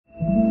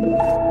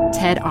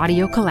TED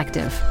Audio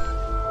Collective.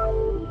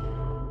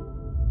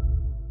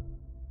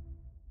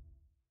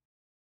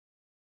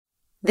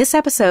 This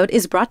episode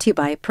is brought to you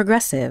by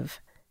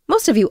Progressive.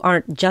 Most of you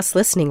aren't just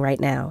listening right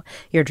now.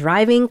 You're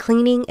driving,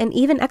 cleaning, and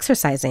even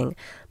exercising.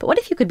 But what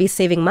if you could be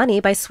saving money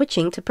by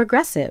switching to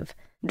Progressive?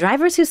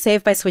 Drivers who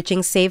save by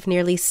switching save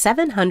nearly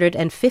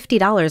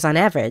 $750 on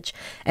average,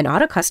 and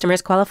auto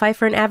customers qualify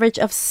for an average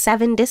of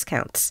 7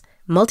 discounts.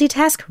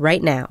 Multitask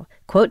right now.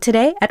 Quote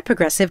today at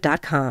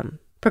Progressive.com.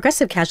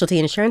 Progressive Casualty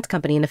Insurance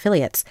Company and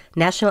Affiliates.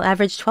 National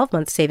average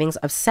 12-month savings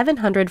of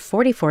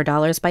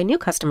 $744 by new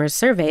customers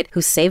surveyed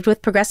who saved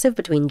with Progressive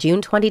between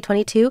June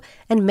 2022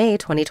 and May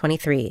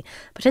 2023.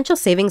 Potential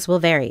savings will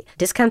vary.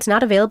 Discounts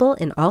not available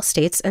in all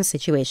states and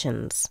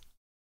situations.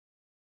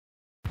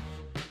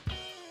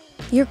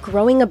 You're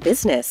growing a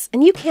business,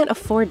 and you can't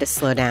afford to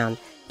slow down.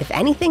 If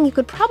anything, you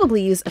could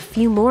probably use a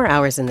few more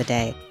hours in the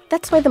day.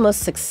 That's why the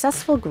most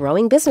successful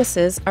growing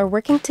businesses are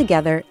working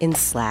together in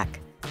Slack.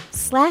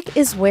 Slack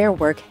is where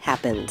work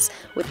happens,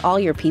 with all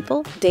your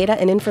people, data,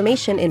 and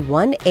information in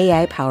one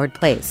AI-powered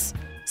place.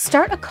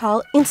 Start a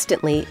call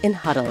instantly in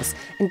huddles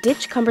and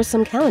ditch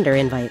cumbersome calendar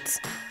invites.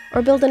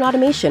 Or build an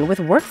automation with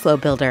Workflow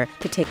Builder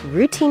to take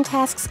routine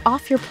tasks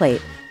off your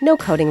plate, no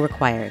coding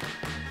required.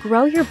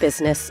 Grow your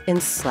business in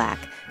Slack.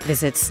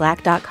 Visit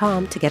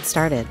slack.com to get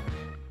started.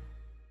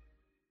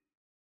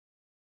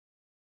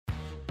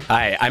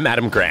 Hi, I'm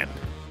Adam Grant.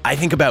 I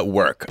think about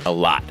work a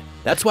lot.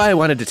 That's why I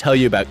wanted to tell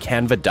you about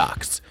Canva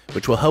Docs,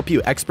 which will help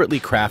you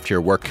expertly craft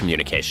your work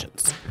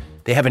communications.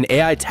 They have an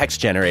AI text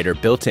generator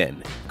built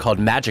in called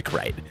Magic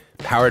Write,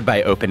 powered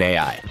by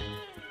OpenAI.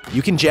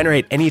 You can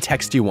generate any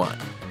text you want.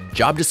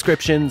 Job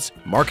descriptions,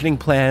 marketing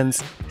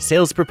plans,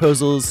 sales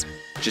proposals.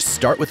 Just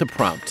start with a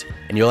prompt,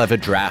 and you'll have a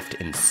draft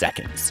in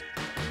seconds.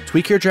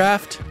 Tweak your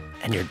draft,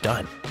 and you're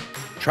done.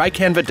 Try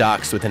Canva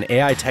Docs with an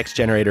AI text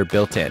generator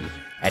built in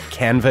at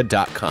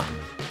canva.com.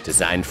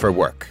 Designed for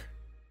work.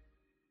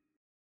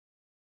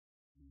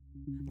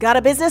 Got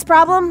a business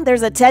problem?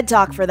 There's a TED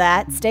Talk for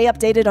that. Stay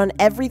updated on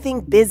everything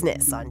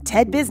business on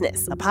TED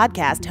Business, a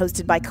podcast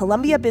hosted by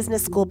Columbia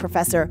Business School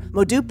professor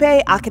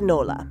Modupe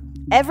Akinola.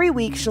 Every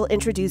week, she'll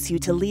introduce you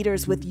to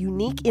leaders with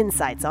unique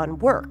insights on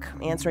work,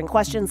 answering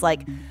questions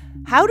like,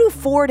 how do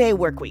 4-day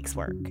work weeks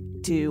work?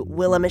 To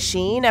will a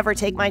machine ever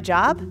take my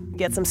job?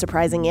 Get some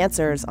surprising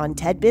answers on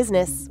TED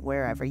Business,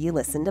 wherever you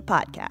listen to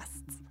podcasts.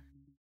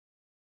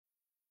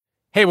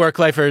 Hey,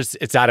 work-lifers,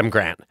 it's Adam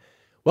Grant.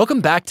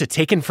 Welcome back to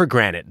Taken for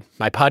Granted,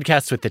 my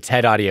podcast with the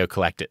TED Audio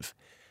Collective.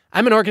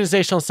 I'm an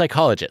organizational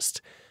psychologist.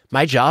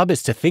 My job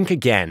is to think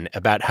again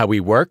about how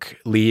we work,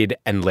 lead,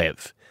 and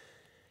live.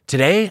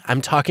 Today,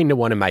 I'm talking to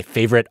one of my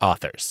favorite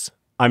authors.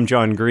 I'm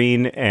John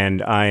Green,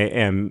 and I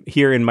am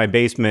here in my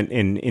basement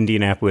in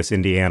Indianapolis,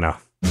 Indiana.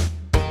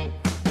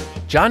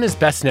 John is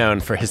best known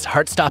for his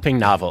heart-stopping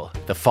novel,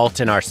 The Fault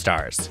in Our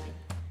Stars.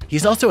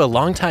 He's also a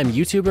longtime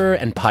YouTuber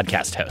and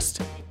podcast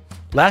host.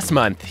 Last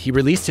month, he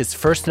released his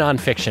first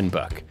nonfiction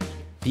book,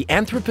 The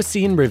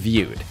Anthropocene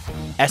Reviewed,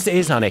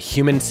 Essays on a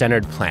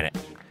Human-Centered Planet.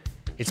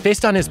 It's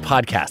based on his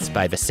podcast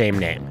by the same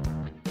name.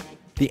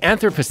 The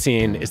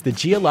Anthropocene is the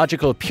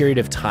geological period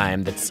of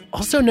time that's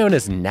also known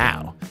as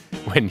now,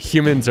 when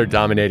humans are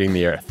dominating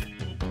the Earth.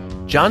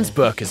 John's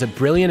book is a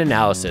brilliant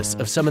analysis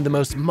of some of the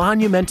most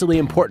monumentally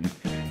important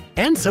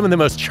and some of the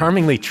most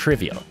charmingly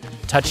trivial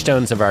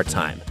touchstones of our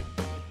time.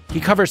 He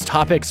covers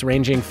topics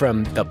ranging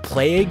from the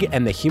plague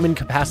and the human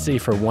capacity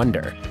for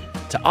wonder,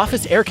 to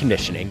office air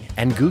conditioning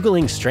and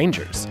Googling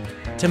strangers,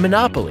 to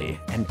Monopoly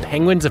and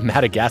penguins of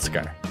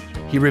Madagascar.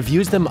 He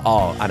reviews them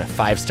all on a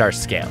 5-star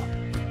scale.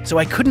 So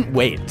I couldn't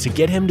wait to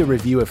get him to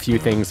review a few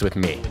things with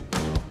me.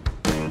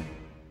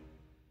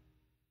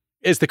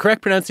 Is the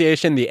correct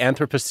pronunciation the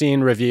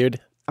Anthropocene Reviewed?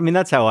 I mean,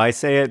 that's how I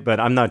say it, but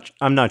I'm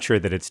not sure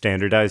that it's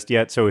standardized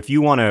yet. So if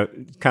you want to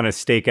kind of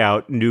stake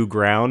out new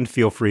ground,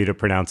 feel free to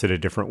pronounce it a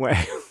different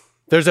way.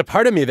 There's a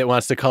part of me that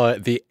wants to call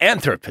it the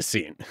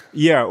Anthropocene.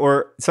 Yeah,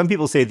 or some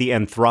people say the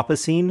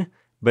Anthropocene,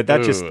 but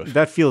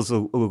that feels a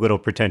little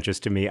pretentious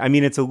to me. I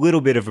mean, it's a little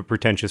bit of a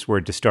pretentious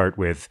word to start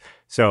with,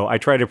 so I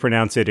try to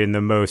pronounce it in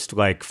the most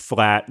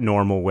flat,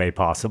 normal way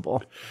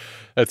possible.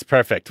 That's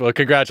perfect. Well,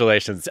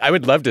 congratulations. I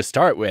would love to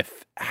start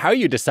with how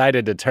you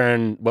decided to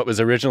turn what was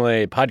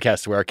originally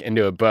podcast work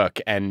into a book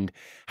and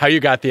how you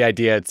got the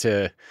idea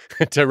to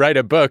write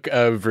a book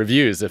of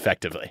reviews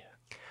effectively.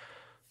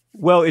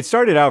 Well, it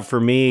started out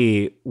for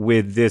me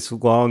with this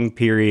long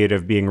period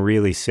of being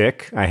really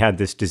sick. I had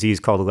this disease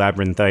called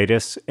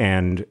labyrinthitis,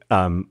 and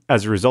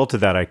as a result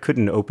of that, I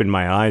couldn't open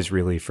my eyes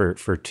really for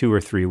 2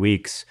 or 3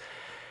 weeks.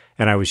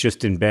 And I was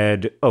just in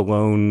bed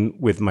alone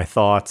with my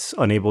thoughts,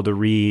 unable to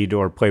read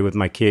or play with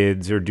my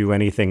kids or do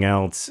anything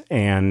else.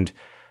 And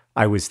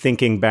I was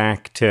thinking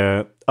back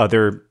to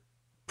other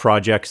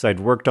projects I'd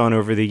worked on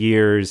over the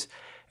years.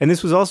 And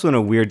this was also in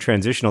a weird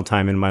transitional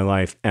time in my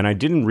life. And I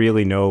didn't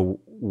really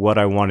know what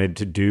I wanted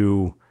to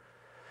do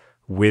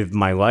with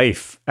my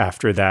life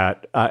after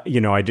that. I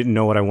didn't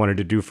know what I wanted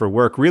to do for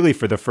work, really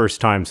for the first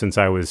time since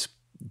I was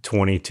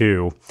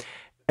 22.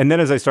 And then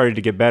as I started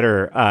to get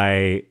better,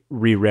 I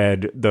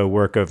reread the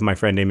work of my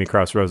friend Amy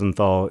Krouse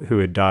Rosenthal, who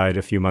had died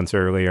a few months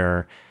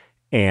earlier.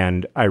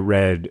 And I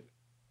read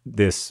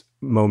this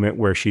moment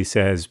where she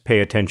says, pay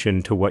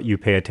attention to what you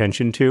pay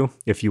attention to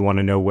if you want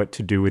to know what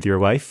to do with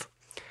your life.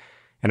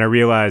 And I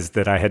realized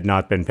that I had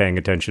not been paying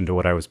attention to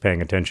what I was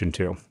paying attention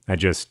to.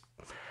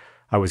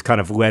 I was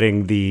kind of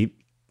letting the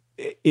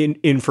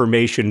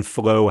information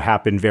flow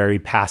happen very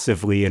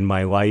passively in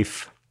my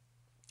life.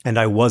 And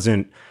I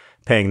wasn't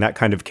paying that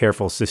kind of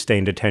careful,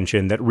 sustained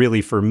attention that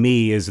really, for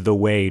me, is the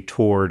way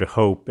toward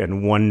hope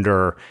and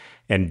wonder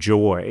and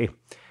joy.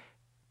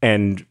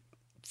 And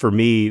for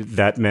me,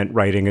 that meant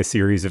writing a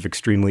series of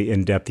extremely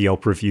in-depth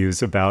Yelp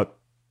reviews about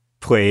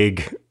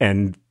plague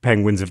and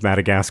penguins of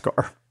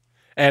Madagascar.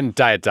 And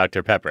Diet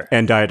Dr. Pepper.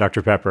 And Diet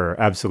Dr. Pepper,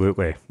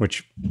 absolutely,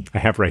 which I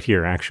have right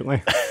here,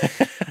 actually.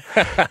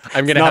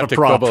 I'm going to have to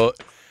quibble.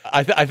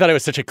 I thought it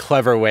was such a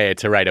clever way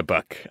to write a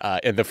book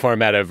in the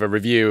format of a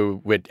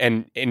review,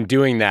 and in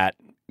doing that,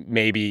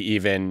 maybe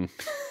even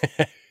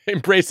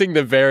embracing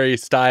the very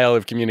style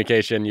of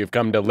communication you've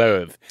come to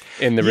loathe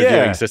in the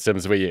reviewing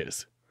systems we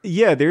use.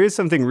 Yeah, there is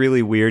something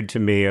really weird to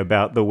me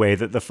about the way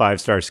that the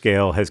 5-star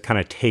scale has kind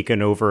of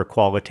taken over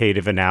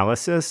qualitative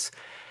analysis,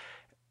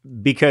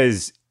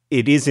 because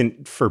it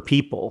isn't for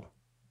people.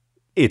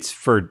 It's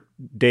for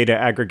data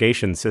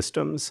aggregation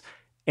systems.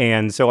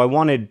 And so I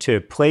wanted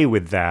to play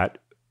with that,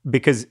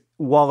 because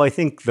while I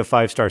think the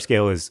 5-star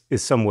scale is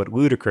somewhat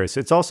ludicrous,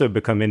 it's also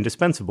become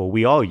indispensable.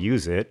 We all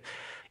use it.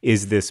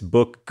 Is this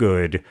book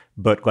good?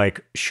 But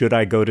like, should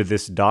I go to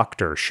this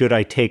doctor? Should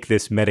I take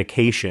this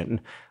medication?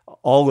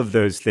 All of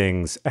those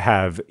things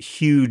have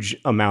huge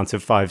amounts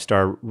of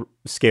 5-star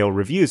scale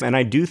reviews. And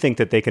I do think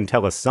that they can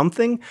tell us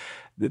something.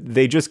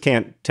 They just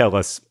can't tell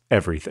us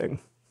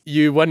everything.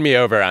 You won me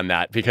over on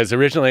that, because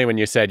originally when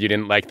you said you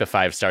didn't like the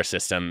 5-star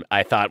system,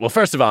 I thought, well,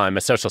 first of all, I'm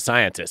a social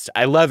scientist.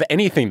 I love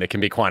anything that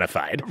can be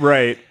quantified.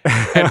 Right.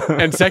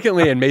 and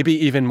secondly, and maybe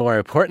even more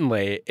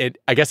importantly,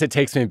 I guess it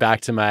takes me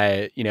back to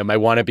my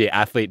wannabe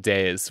athlete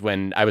days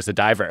when I was a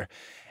diver.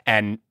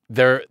 And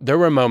there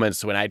were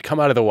moments when I'd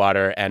come out of the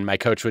water and my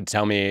coach would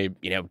tell me,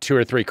 2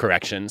 or 3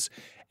 corrections,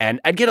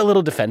 and I'd get a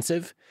little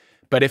defensive.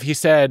 But if he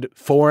said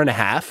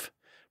 4.5,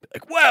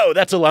 like, whoa,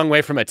 that's a long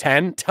way from a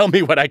 10. Tell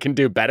me what I can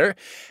do better.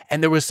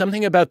 And there was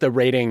something about the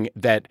rating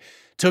that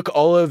took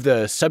all of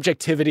the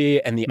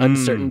subjectivity and the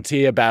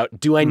uncertainty about,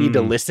 do I need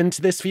to listen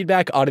to this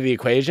feedback out of the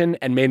equation,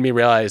 and made me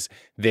realize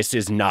this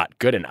is not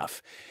good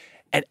enough.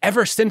 And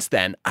ever since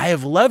then, I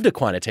have loved a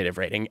quantitative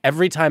rating.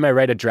 Every time I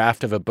write a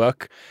draft of a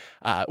book,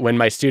 when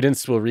my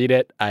students will read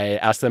it, I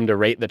ask them to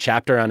rate the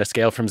chapter on a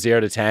scale from 0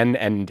 to 10.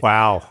 And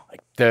wow,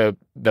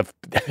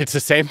 it's the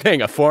same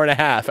thing, a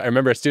 4.5. I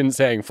remember a student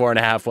saying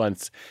 4.5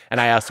 once, and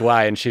I asked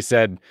why, and she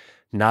said,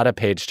 not a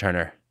page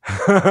turner.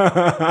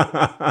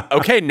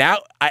 Okay, now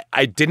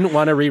I didn't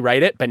want to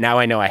rewrite it, but now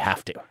I know I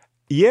have to.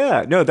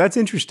 Yeah, no, that's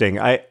interesting.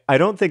 I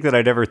don't think that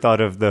I'd ever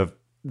thought of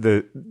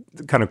the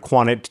kind of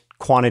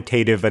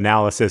quantitative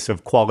analysis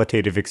of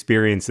qualitative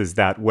experiences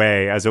that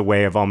way, as a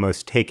way of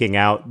almost taking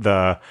out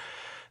the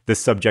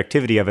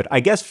subjectivity of it. I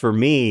guess for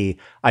me,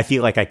 I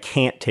feel like I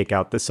can't take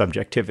out the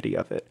subjectivity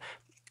of it,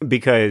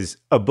 because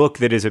a book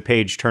that is a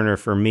page turner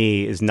for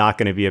me is not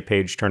going to be a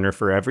page turner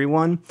for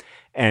everyone.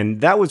 And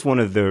that was one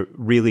of the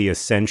really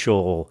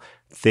essential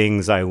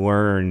things I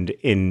learned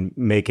in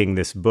making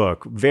this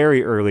book.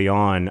 Very early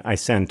on, I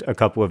sent a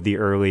couple of the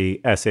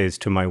early essays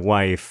to my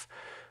wife,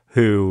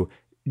 who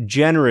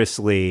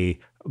generously,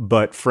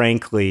 but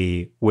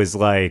frankly, was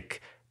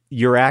like,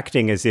 you're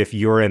acting as if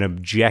you're an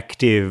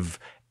objective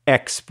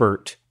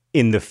expert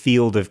in the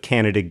field of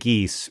Canada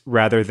geese,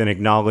 rather than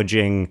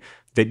acknowledging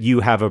that you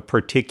have a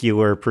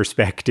particular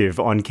perspective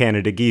on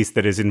Canada geese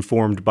that is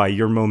informed by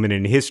your moment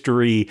in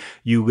history,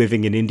 you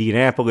living in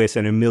Indianapolis,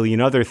 and a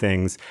million other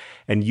things.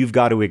 And you've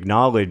got to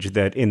acknowledge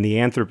that in the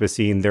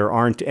Anthropocene, there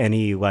aren't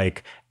any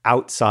like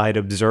outside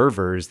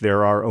observers.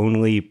 There are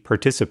only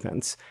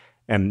participants.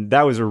 And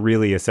that was a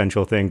really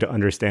essential thing to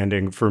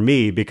understanding for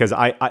me, because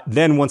I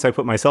then once I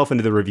put myself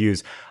into the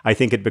reviews, I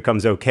think it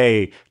becomes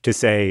okay to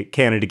say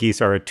Canada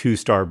geese are a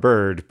 2-star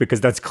bird, because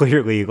that's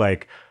clearly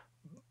like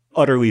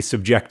utterly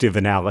subjective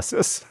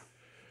analysis.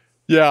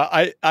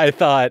 Yeah, I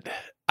thought,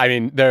 I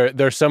mean,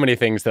 there's so many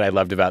things that I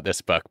loved about this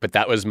book, but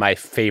that was my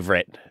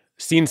favorite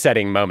scene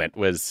setting moment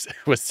was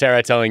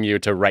Sarah telling you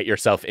to write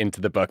yourself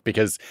into the book,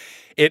 because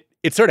it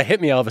sort of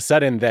hit me all of a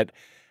sudden that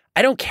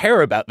I don't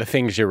care about the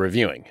things you're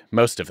reviewing,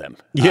 most of them.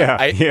 Yeah,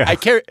 I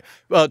care.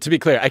 Well, to be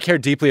clear, I care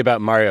deeply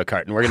about Mario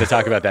Kart, and we're going to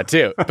talk about that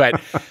too.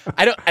 But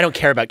I don't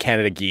care about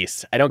Canada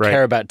geese. I don't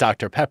care about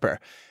Dr. Pepper.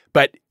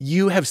 But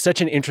you have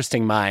such an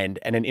interesting mind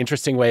and an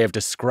interesting way of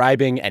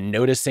describing and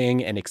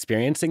noticing and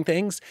experiencing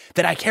things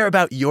that I care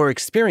about your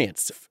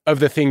experience of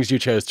the things you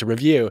chose to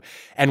review.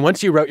 And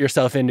once you wrote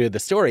yourself into the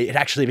story, it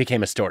actually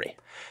became a story.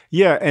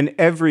 Yeah, and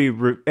every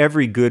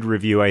good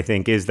review, I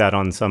think, is that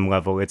on some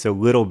level. It's a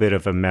little bit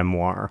of a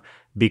memoir,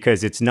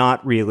 because it's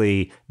not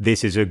really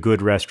this is a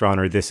good restaurant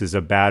or this is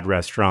a bad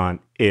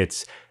restaurant.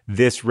 It's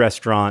this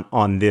restaurant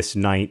on this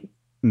night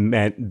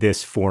meant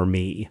this for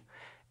me.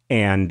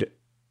 And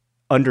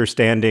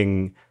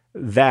understanding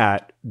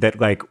that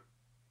like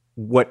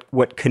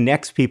what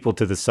connects people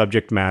to the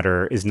subject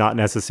matter is not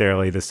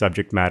necessarily the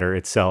subject matter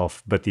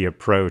itself, but the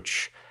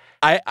approach.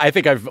 I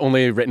think I've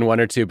only written 1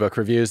 or 2 book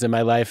reviews in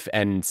my life,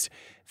 and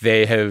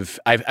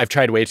I've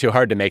tried way too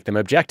hard to make them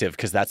objective,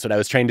 because that's what I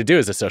was trained to do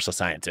as a social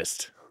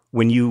scientist.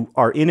 When you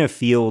are in a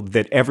field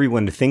that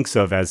everyone thinks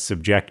of as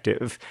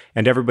subjective,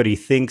 and everybody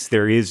thinks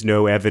there is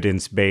no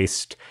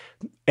evidence-based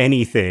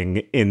anything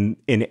in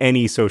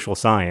any social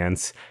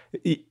science,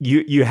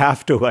 you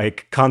have to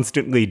like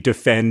constantly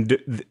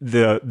defend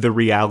the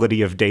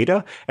reality of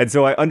data. And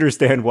so I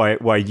understand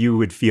why you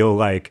would feel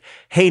like,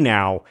 hey,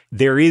 now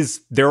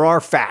there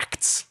are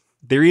facts.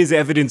 There is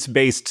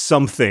evidence-based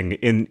something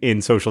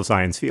in social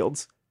science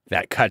fields.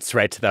 That cuts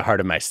right to the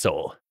heart of my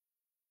soul.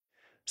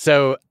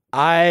 So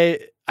I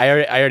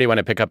already want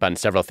to pick up on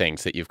several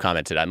things that you've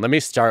commented on. Let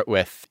me start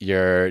with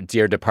your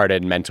dear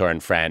departed mentor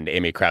and friend,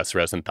 Amy Krauss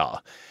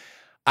Rosenthal.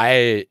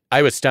 I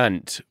was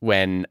stunned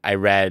when I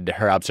read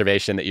her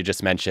observation that you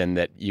just mentioned,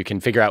 that you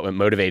can figure out what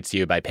motivates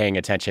you by paying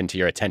attention to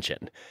your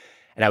attention.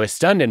 And I was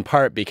stunned in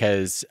part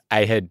because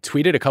I had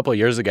tweeted a couple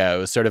years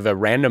ago sort of a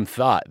random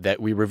thought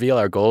that we reveal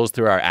our goals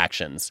through our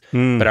actions,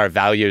 but our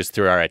values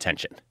through our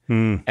attention.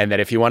 And that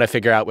if you want to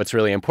figure out what's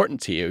really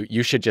important to you,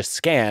 you should just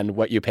scan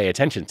what you pay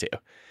attention to.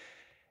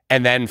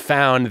 And then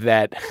found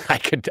that I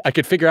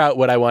could figure out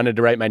what I wanted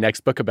to write my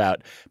next book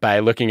about by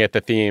looking at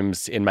the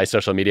themes in my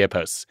social media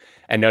posts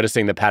and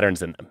noticing the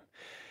patterns in them.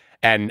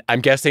 And I'm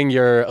guessing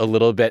you're a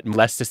little bit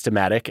less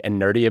systematic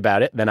and nerdy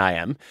about it than I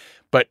am.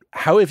 But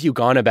how have you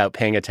gone about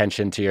paying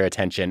attention to your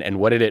attention, and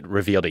what did it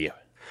reveal to you?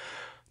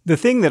 The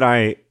thing that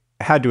I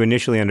had to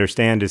initially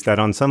understand is that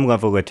on some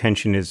level,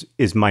 attention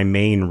is my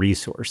main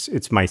resource.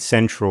 It's my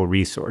central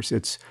resource.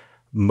 It's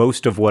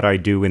most of what I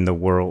do in the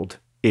world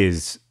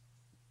is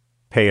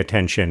pay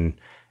attention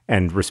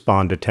and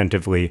respond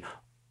attentively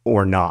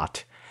or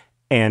not.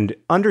 And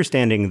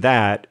understanding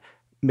that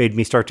made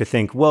me start to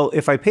think, well,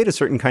 if I paid a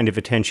certain kind of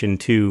attention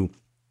to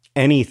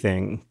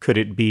anything, could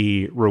it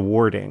be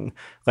rewarding?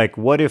 Like,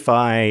 what if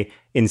I,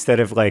 instead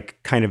of like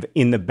kind of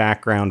in the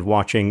background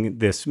watching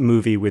this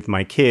movie with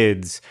my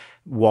kids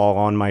while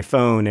on my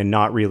phone and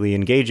not really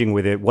engaging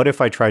with it, what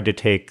if I tried to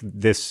take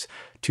this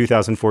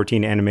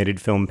 2014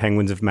 animated film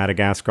Penguins of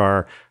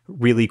Madagascar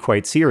really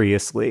quite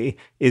seriously?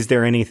 Is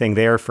there anything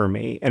there for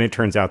me? And it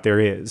turns out there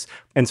is.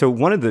 And so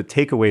one of the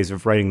takeaways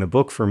of writing the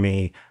book for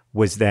me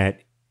was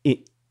that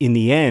in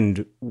the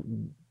end,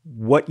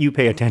 what you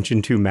pay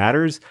attention to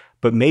matters,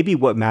 but maybe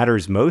what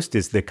matters most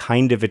is the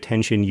kind of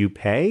attention you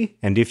pay.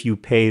 And if you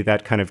pay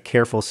that kind of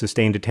careful,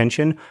 sustained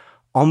attention,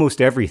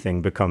 almost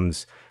everything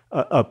becomes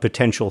a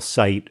potential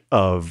site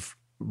of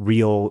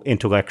real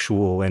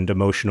intellectual and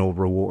emotional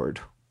reward.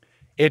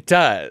 It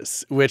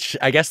does, which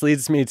I guess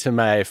leads me to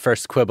my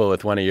first quibble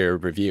with one of your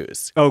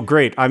reviews. Oh,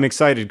 great. I'm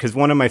excited because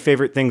one of my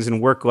favorite things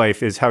in work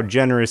life is how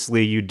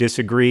generously you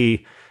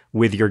disagree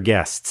with your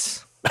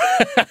guests.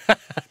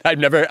 I've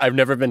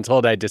never been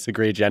told I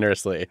disagree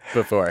generously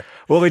before.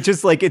 Well, it's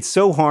just like, it's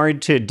so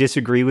hard to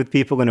disagree with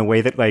people in a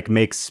way that like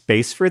makes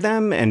space for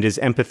them and is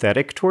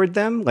empathetic toward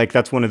them. Like,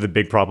 that's one of the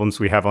big problems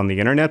we have on the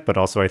internet, but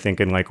also I think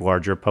in like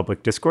larger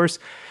public discourse.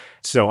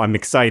 So I'm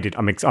excited.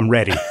 I'm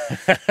ready.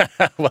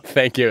 Well,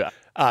 thank you.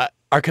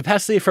 Our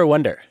capacity for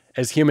wonder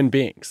as human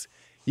beings.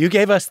 You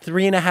gave us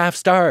 3.5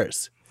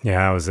 stars.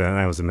 Yeah,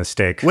 that was a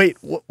mistake. Wait,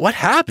 what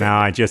happened?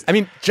 No, I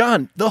mean,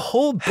 John, the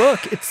whole book,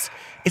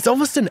 it's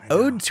almost an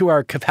ode to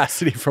our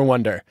capacity for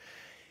wonder.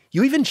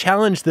 You even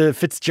challenged the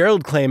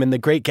Fitzgerald claim in The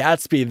Great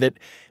Gatsby that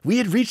we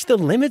had reached the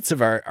limits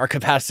of our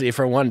capacity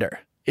for wonder.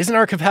 Isn't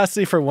our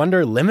capacity for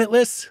wonder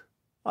limitless?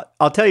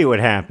 I'll tell you what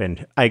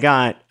happened. I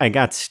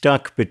got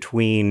stuck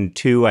between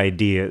two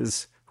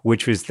ideas,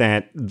 which was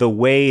that the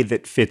way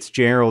that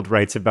Fitzgerald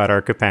writes about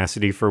our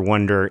capacity for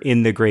wonder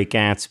in The Great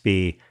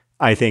Gatsby,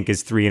 I think,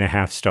 is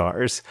 3.5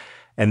 stars.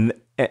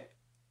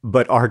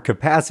 But our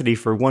capacity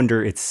for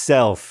wonder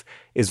itself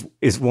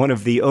is one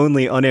of the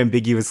only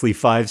unambiguously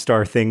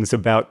 5-star things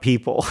about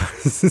people.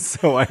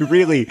 So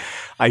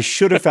I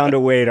should have found a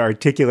way to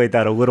articulate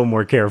that a little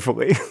more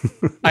carefully.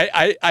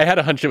 I had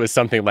a hunch it was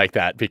something like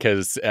that,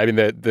 because I mean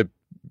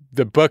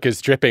the book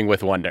is dripping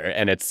with wonder,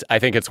 and I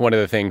think it's one of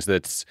the things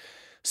that's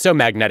so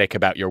magnetic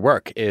about your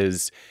work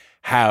is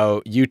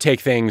how you take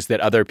things that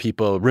other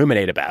people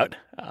ruminate about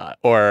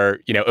or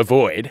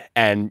avoid,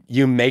 and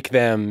you make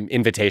them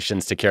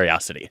invitations to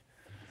curiosity.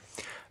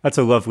 That's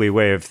a lovely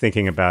way of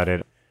thinking about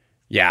it.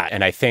 Yeah,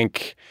 and I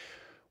think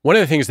one of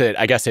the things that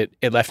I guess it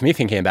left me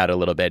thinking about a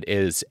little bit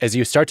is as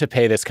you start to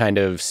pay this kind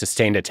of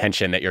sustained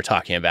attention that you're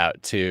talking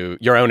about to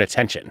your own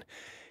attention,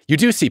 you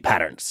do see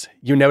patterns.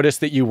 You notice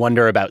that you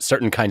wonder about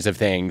certain kinds of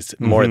things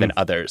more than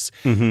others.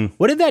 Mm-hmm.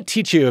 What did that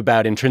teach you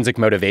about intrinsic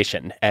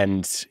motivation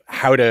and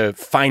how to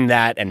find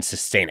that and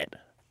sustain it?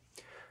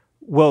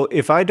 Well,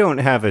 if I don't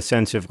have a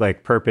sense of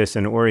like purpose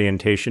and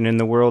orientation in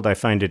the world, I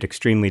find it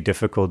extremely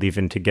difficult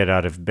even to get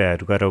out of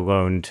bed, let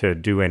alone to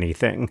do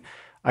anything.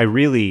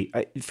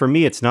 For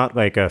me, it's not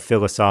like a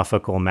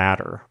philosophical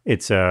matter.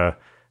 It's a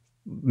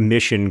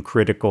mission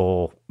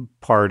critical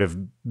part of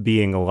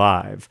being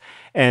alive.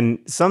 And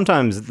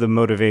sometimes the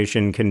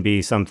motivation can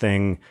be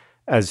something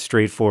as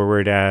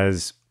straightforward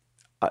as,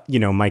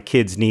 my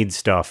kids need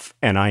stuff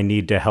and I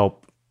need to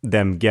help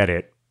them get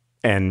it.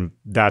 And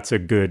that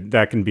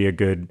can be a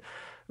good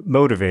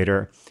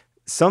motivator.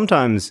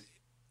 Sometimes,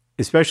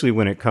 especially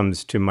when it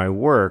comes to my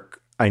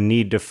work, I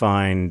need to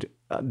find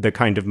the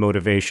kind of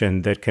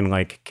motivation that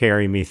can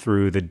carry me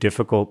through the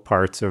difficult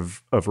parts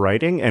of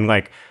writing. And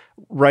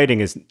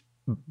writing is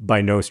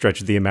by no stretch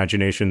of the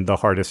imagination the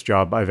hardest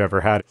job I've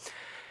ever had.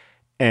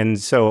 And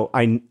so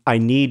I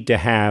need to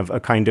have a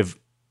kind of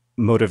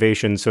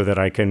motivation so that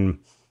I can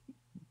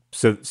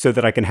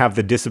have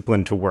the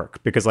discipline to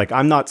work, because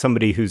I'm not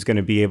somebody who's going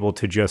to be able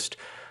to just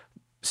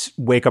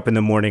wake up in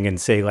the morning and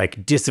say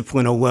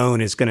discipline alone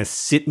is going to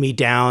sit me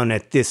down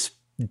at this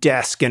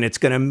desk and it's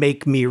going to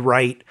make me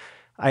write.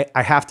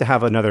 I have to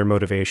have another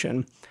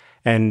motivation.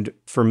 And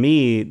for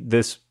me,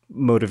 this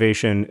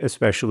motivation,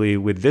 especially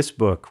with this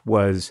book,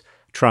 was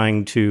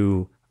trying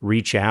to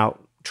reach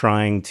out,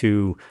 trying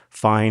to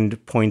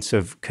find points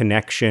of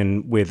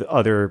connection with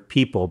other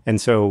people.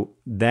 And so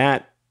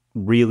that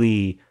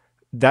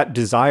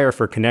desire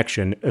for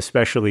connection,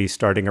 especially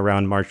starting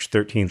around March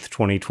 13th,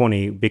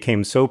 2020,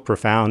 became so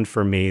profound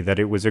for me that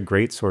it was a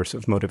great source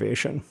of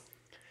motivation.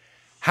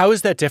 How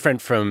is that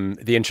different from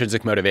the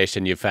intrinsic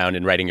motivation you found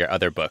in writing your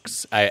other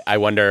books? I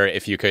wonder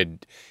if you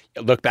could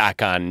look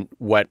back on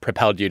what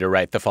propelled you to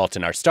write The Fault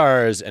in Our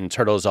Stars and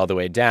Turtles All the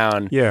Way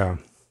Down. Yeah.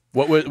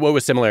 What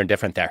was similar and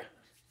different there?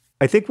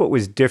 I think what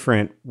was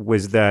different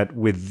was that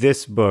with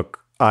this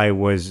book, I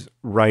was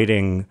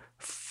writing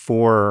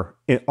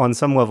on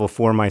some level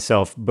for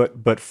myself,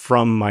 but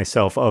from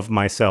myself, of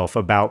myself,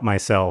 about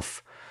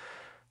myself.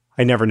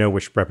 I never know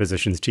which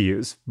prepositions to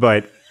use,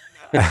 but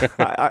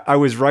I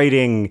was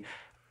writing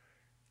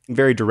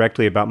very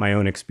directly about my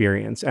own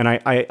experience. And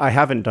I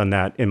haven't done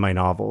that in my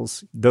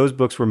novels. Those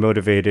books were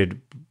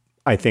motivated,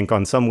 I think,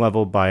 on some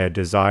level by a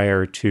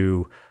desire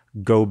to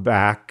go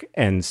back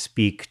and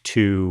speak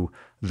to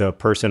the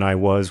person I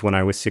was when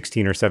I was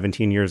 16 or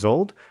 17 years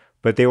old.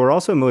 But they were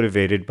also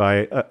motivated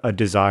by a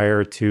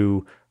desire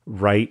to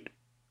write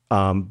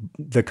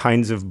the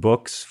kinds of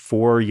books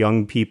for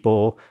young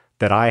people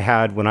that I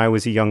had when I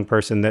was a young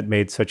person that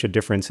made such a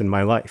difference in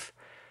my life.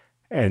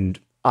 And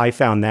I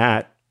found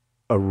that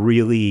a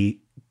really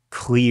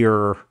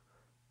clear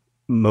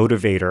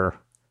motivator.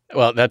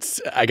 Well,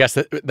 I guess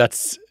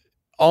that's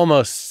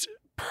almost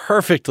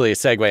perfectly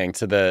segueing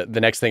to the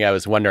next thing I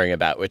was wondering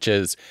about, which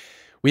is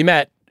we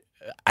met,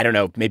 I don't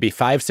know, maybe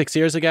 5-6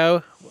 years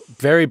ago,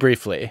 very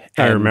briefly.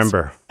 I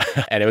remember.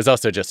 And it was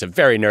also just a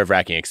very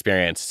nerve-wracking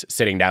experience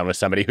sitting down with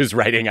somebody whose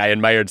writing I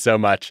admired so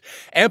much,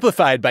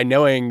 amplified by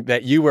knowing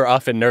that you were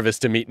often nervous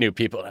to meet new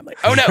people. And I'm like,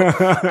 oh no,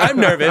 I'm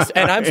nervous,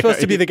 and I'm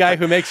supposed to be the guy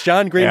who makes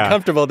John Green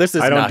comfortable. This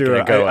is not going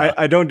to go well.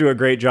 I don't do a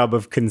great job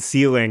of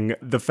concealing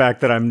the fact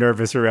that I'm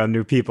nervous around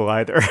new people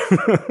either.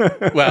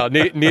 Well,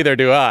 neither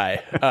do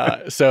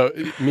I. So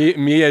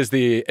me as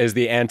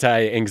the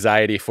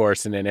anti-anxiety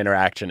force in an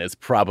interaction is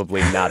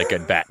probably not a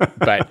good bet.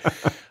 But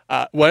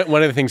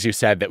one of the things you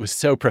said that was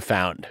so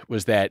profound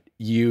was that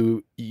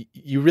you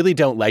really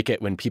don't like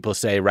it when people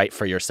say write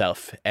for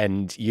yourself,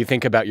 and you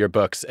think about your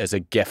books as a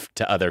gift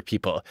to other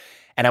people.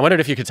 And I wondered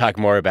if you could talk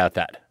more about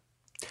that.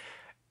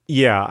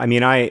 Yeah, I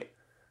mean, I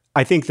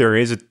think there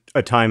is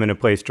a time and a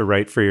place to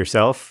write for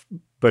yourself,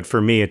 but for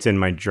me, it's in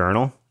my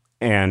journal.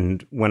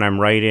 And when I'm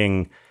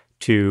writing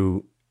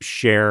to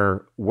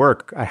share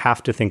work, I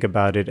have to think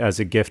about it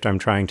as a gift I'm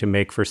trying to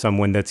make for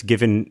someone that's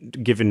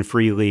given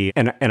freely,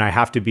 and I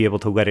have to be able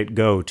to let it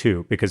go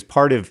too, because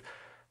part of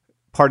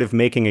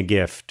making a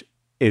gift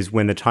is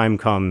when the time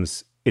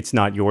comes, it's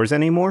not yours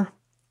anymore,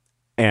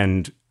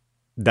 and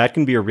that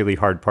can be a really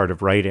hard part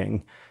of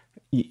writing.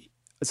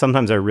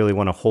 Sometimes I really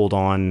want to hold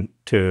on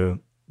to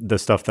the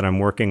stuff that I'm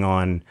working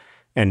on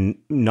and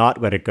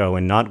not let it go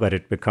and not let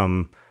it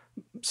become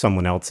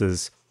someone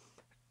else's.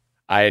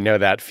 I know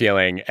that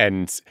feeling.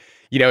 And,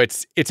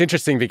 it's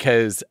interesting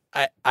because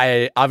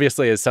I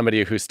obviously, as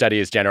somebody who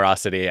studies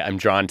generosity, I'm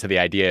drawn to the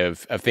idea of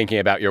thinking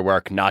about your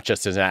work not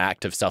just as an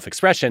act of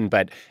self-expression,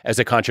 but as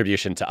a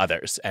contribution to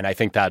others. And I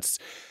think that's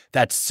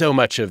so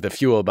much of the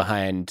fuel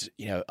behind,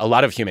 a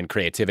lot of human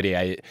creativity.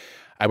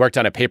 I worked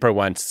on a paper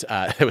once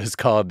that was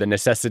called "The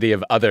Necessity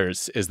of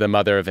Others is the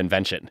Mother of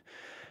Invention."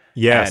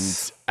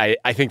 Yes. And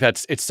I think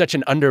it's such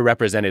an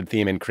underrepresented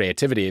theme in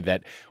creativity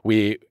that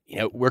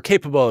we're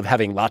capable of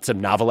having lots of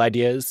novel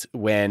ideas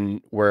when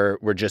we're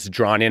just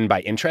drawn in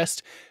by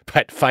interest,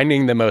 but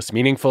finding the most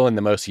meaningful and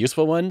the most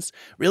useful ones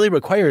really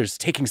requires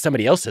taking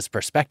somebody else's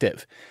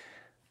perspective.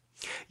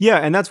 Yeah,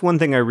 and that's one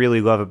thing I really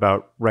love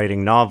about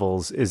writing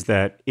novels is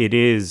that it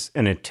is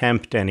an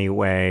attempt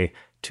anyway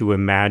to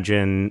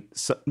imagine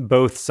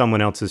both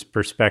someone else's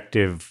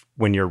perspective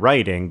when you're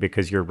writing,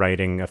 because you're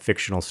writing a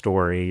fictional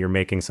story, you're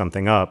making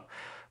something up,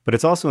 but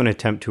it's also an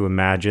attempt to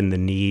imagine the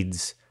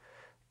needs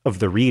of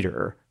the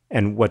reader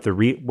and what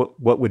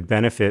would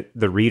benefit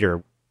the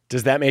reader.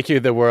 Does that make you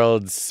the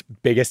world's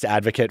biggest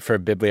advocate for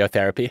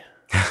bibliotherapy?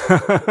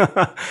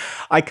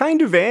 I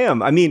kind of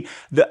am. I mean,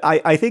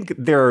 I think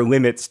there are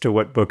limits to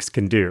what books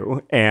can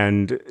do.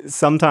 And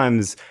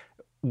sometimes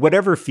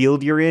whatever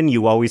field you're in,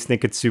 you always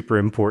think it's super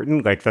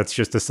important. Like that's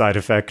just a side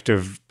effect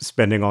of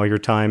spending all your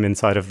time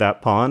inside of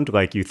that pond.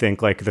 Like you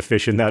think like the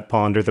fish in that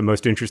pond are the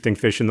most interesting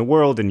fish in the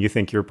world, and you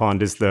think your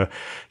pond is the,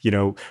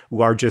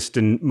 largest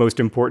and most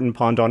important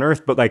pond on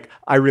earth. But like,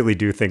 I really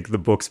do think the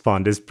book's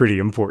pond is pretty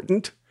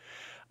important.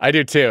 I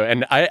do too,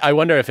 and I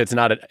wonder if it's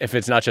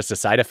not just a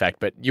side effect,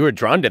 but you were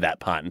drawn to that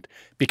pond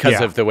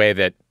because of the way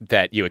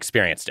that you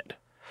experienced it.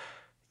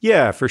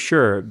 Yeah, for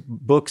sure.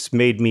 Books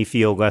made me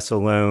feel less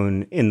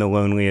alone in the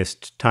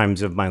loneliest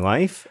times of my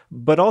life,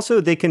 but also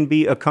they can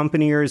be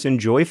accompaniers in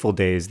joyful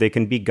days. They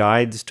can be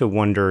guides to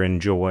wonder and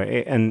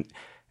joy, and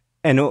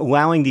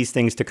allowing these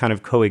things to kind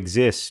of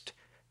coexist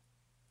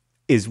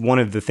is one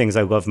of the things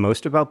I love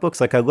most about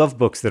books. Like I love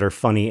books that are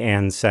funny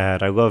and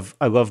sad. I love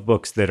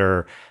books that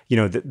are,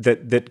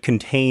 that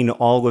contain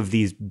all of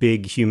these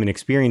big human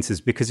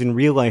experiences, because in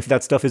real life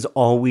that stuff is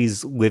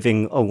always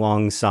living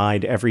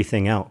alongside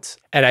everything else.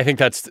 And I think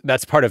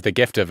that's part of the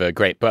gift of a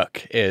great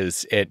book,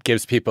 is it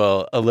gives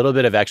people a little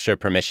bit of extra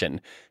permission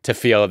to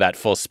feel that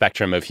full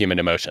spectrum of human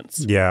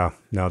emotions. Yeah,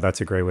 no, that's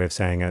a great way of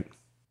saying it.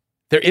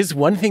 There is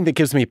one thing that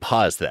gives me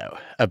pause though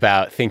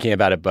about thinking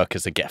about a book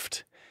as a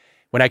gift.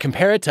 When I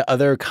compare it to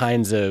other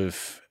kinds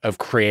of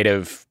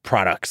creative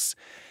products,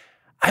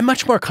 I'm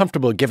much more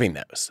comfortable giving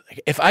those.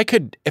 Like if I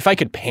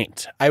could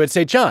paint, I would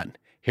say, John,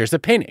 here's a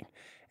painting,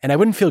 and I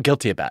wouldn't feel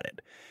guilty about it.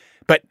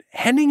 But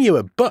handing you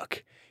a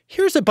book,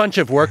 here's a bunch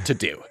of work to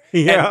do.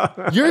 Yeah,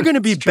 and you're going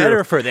to be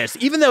better for this,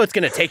 even though it's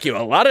going to take you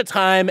a lot of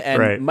time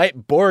and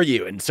might bore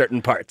you in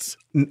certain parts.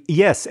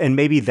 Yes, and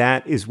maybe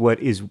that is what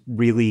is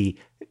really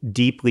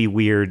deeply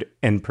weird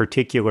and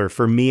particular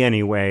for me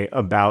anyway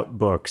about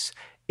books,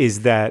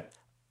 is that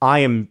I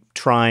am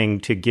trying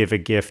to give a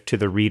gift to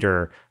the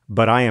reader,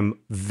 but I am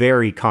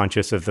very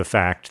conscious of the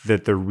fact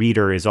that the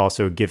reader is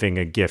also giving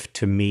a gift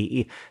to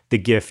me, the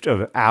gift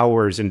of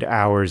hours and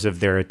hours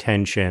of their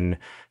attention.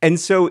 And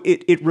so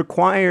it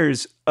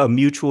requires a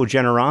mutual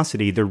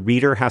generosity. The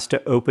reader has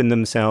to open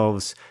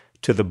themselves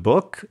to the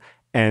book,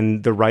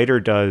 and the writer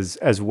does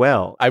as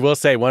well. I will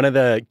say one of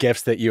the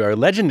gifts that you are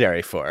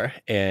legendary for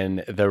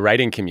in the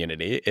writing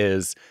community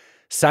is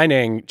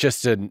signing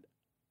just an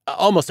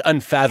almost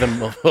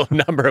unfathomable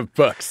number of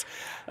books.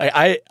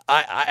 I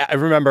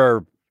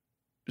remember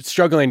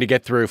struggling to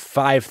get through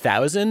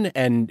 5,000,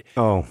 and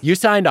you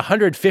signed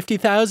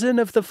 150,000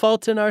 of The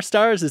Fault in Our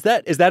Stars. Is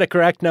that a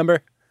correct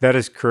number? That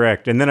is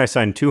correct. And then I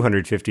signed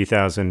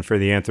 250,000 for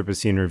the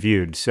Anthropocene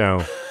Reviewed.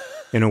 So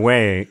in a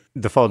way,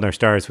 The Fault in Our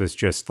Stars was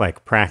just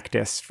like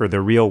practice for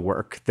the real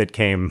work that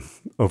came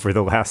over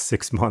the last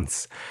 6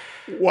 months.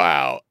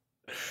 Wow.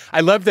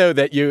 I love, though,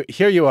 that you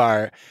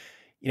are,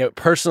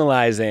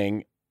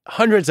 personalizing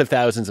hundreds of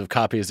thousands of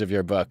copies of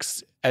your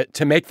books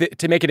to make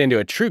it into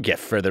a true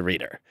gift for the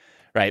reader,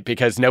 right?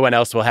 Because no one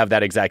else will have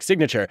that exact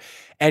signature.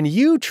 And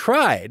you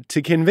tried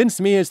to convince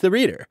me as the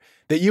reader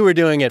that you were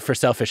doing it for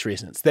selfish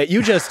reasons, that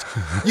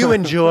you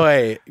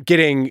enjoy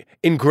getting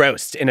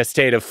engrossed in a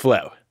state of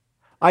flow.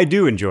 I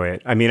do enjoy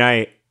it. I mean,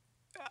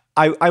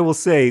 I will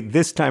say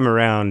this time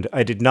around,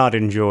 I did not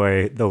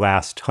enjoy the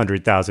last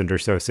 100,000 or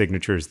so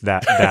signatures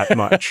that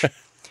much.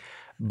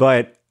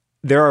 But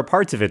there are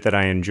parts of it that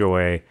I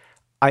enjoy.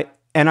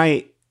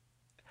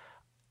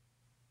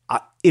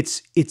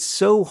 It's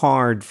so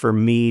hard for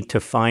me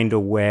to find a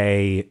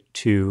way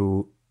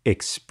to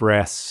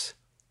express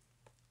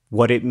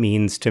what it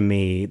means to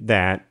me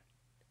that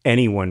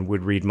anyone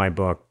would read my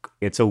book.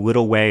 It's a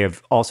little way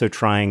of also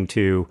trying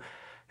to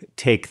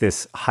take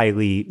this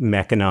highly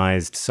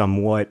mechanized,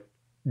 somewhat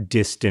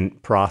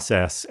distant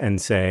process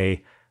and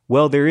say,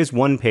 well, there is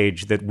one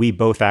page that we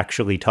both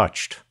actually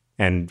touched,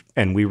 and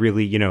we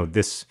really,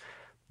 this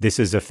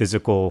is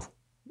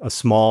a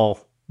small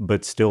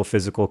but still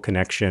physical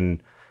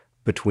connection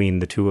between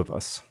the two of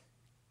us.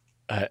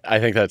 I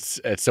think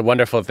it's a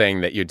wonderful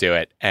thing that you do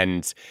it.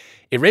 And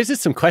it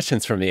raises some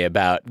questions for me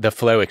about the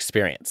flow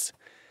experience,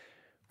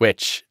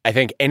 which I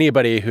think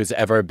anybody who's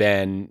ever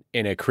been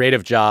in a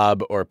creative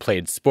job or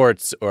played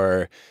sports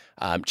or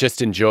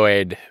just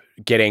enjoyed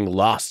getting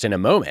lost in a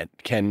moment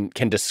can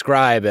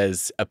describe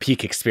as a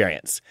peak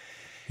experience.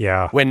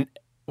 Yeah.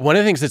 One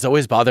of the things that's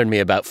always bothered me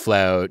about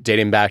flow,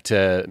 dating back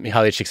to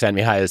Mihaly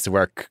Csikszentmihalyi's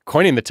work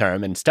coining the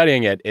term and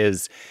studying it,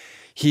 is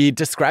he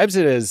describes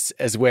it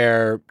as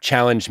where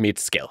challenge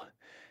meets skill,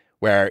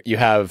 where you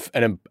have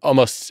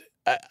almost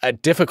a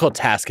difficult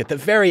task at the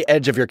very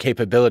edge of your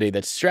capability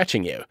that's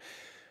stretching you.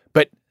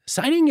 But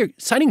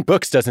signing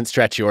books doesn't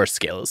stretch your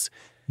skills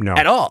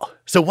at all.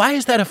 So why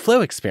is that a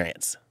flow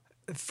experience?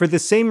 For the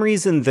same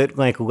reason that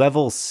like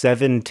level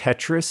 7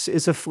 Tetris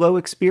is a flow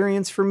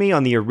experience for me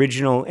on the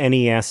original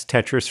NES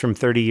Tetris from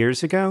 30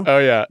 years ago. Oh,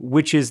 yeah.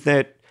 Which is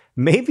that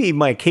maybe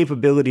my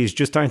capabilities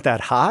just aren't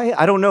that high.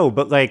 I don't know.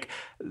 But like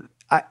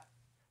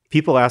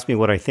people ask me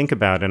what I think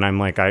about, and I'm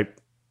like, I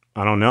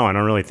don't know. I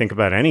don't really think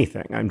about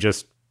anything. I'm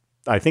just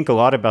I think a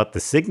lot about the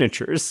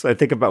signatures. I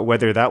think about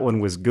whether that one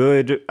was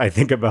good. I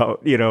think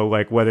about,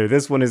 like whether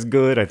this one is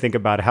good. I think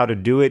about how to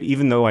do it,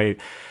 even though I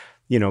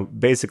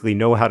basically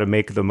know how to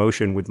make the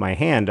motion with my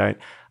hand.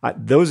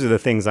 Those are the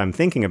things I'm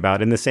thinking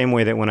about in the same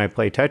way that when I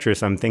play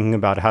Tetris, I'm thinking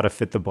about how to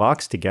fit the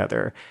blocks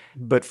together.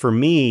 But for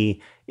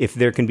me, if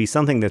there can be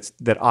something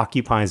that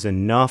occupies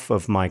enough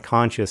of my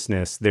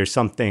consciousness, there's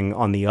something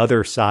on the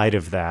other side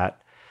of that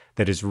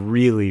is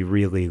really,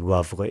 really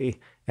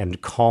lovely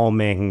and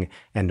calming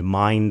and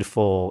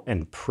mindful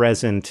and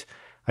present.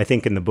 I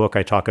think in the book,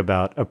 I talk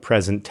about a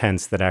present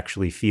tense that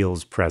actually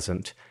feels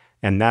present.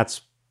 And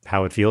that's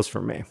how it feels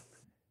for me.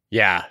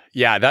 Yeah,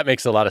 that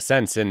makes a lot of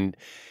sense. And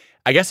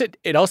I guess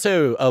it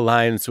also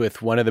aligns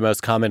with one of the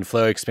most common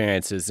flow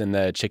experiences in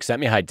the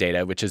Csikszentmihalyi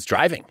data, which is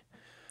driving.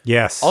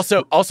 Yes.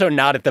 Also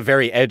not at the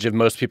very edge of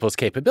most people's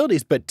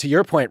capabilities, but to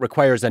your point,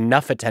 requires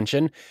enough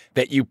attention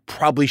that you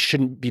probably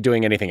shouldn't be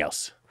doing anything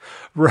else.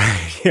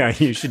 Right. Yeah.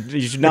 You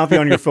should not be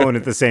on your phone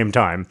at the same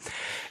time.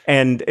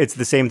 And it's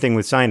the same thing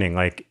with signing.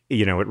 Like,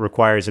 it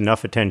requires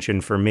enough attention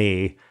for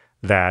me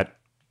that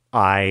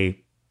I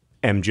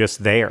am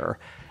just there.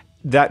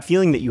 That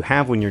feeling that you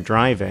have when you're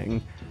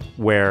driving,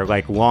 where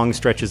like long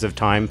stretches of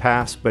time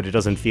pass, but it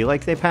doesn't feel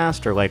like they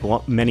passed, or like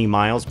many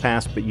miles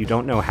passed, but you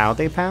don't know how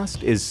they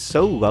passed, is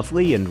so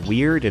lovely and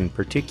weird and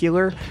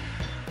particular.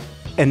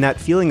 And that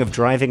feeling of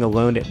driving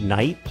alone at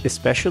night,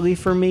 especially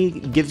for me,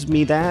 gives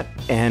me that.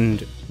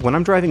 And when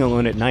I'm driving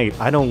alone at night,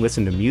 I don't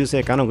listen to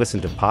music, I don't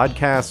listen to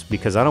podcasts,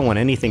 because I don't want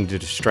anything to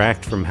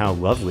distract from how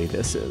lovely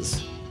this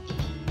is.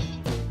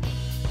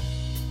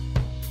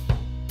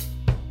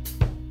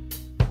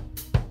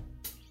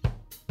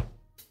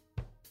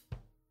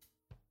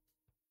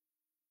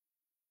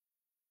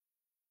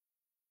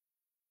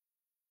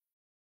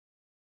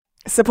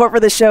 Support for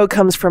the show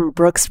comes from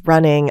Brooks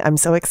Running. I'm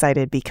so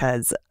excited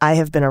because I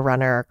have been a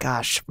runner,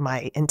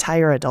 my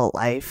entire adult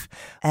life.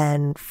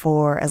 And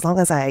for as long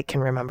as I can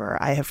remember,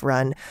 I have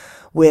run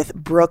with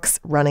Brooks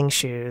running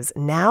shoes.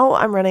 Now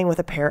I'm running with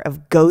a pair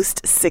of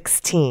Ghost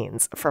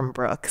 16s from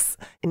Brooks.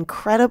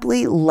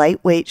 Incredibly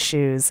lightweight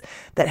shoes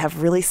that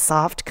have really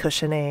soft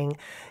cushioning.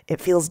 It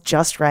feels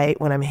just right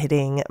when I'm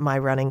hitting my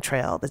running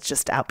trail that's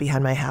just out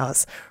behind my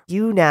house.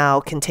 You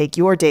now can take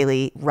your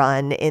daily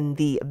run in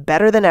the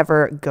better than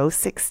ever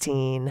Ghost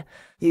 16.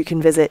 You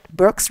can visit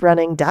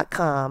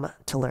brooksrunning.com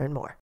to learn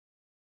more.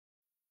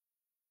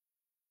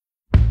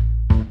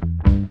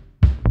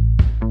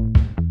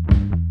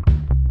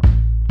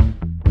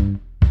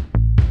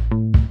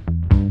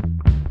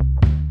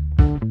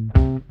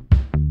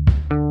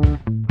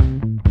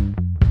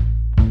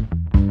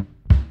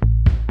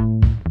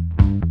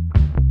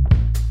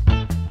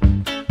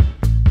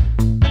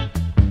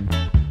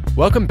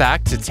 Welcome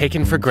back to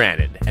Taken for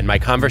Granted and my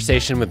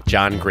conversation with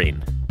John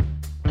Green.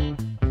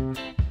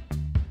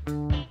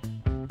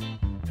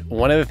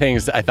 One of the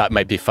things I thought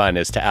might be fun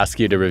is to ask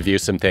you to review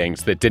some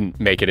things that didn't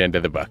make it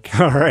into the book.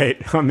 All right,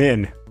 I'm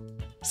in.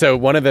 So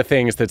one of the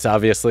things that's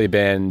obviously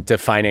been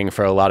defining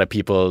for a lot of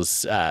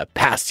people's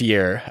past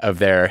year of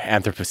their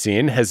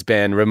Anthropocene has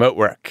been remote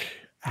work.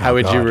 How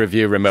would you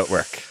review remote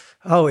work?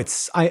 Oh,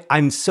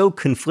 I'm so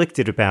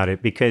conflicted about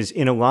it because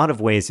in a lot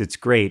of ways it's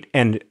great.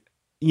 And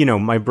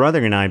my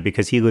brother and I,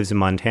 because he lives in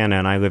Montana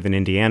and I live in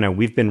Indiana,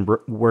 we've been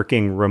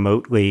working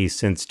remotely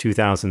since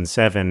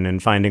 2007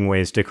 and finding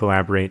ways to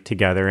collaborate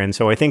together. And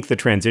so I think the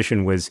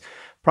transition was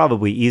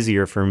probably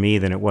easier for me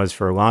than it was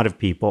for a lot of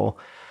people.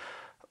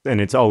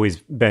 And it's always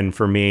been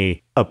for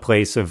me a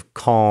place of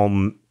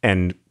calm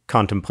and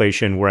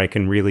contemplation where I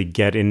can really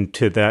get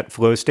into that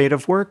flow state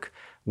of work.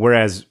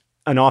 Whereas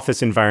an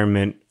office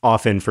environment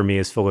often for me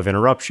is full of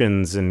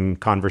interruptions and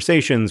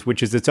conversations,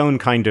 which is its own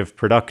kind of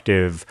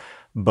productive,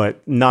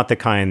 but not the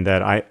kind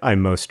that I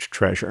most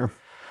treasure.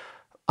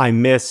 I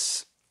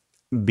miss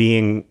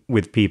being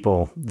with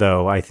people,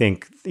 though. I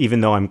think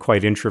even though I'm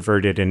quite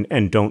introverted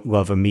and don't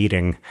love a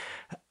meeting,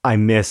 I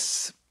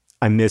miss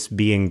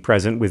being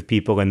present with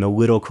people and the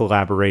little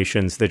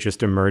collaborations that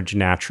just emerge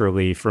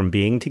naturally from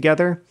being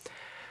together.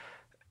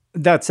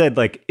 That said,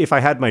 like if I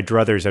had my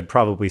druthers, I'd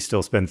probably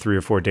still spend 3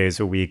 or 4 days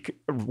a week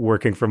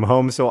working from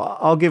home. So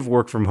I'll give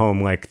work from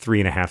home like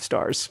 3.5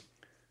 stars.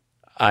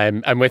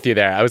 I'm with you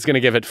there. I was going to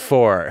give it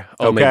 4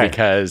 only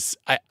because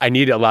I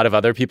need a lot of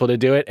other people to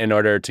do it in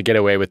order to get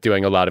away with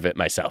doing a lot of it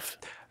myself.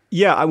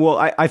 Yeah, well,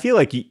 I feel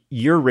like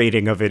your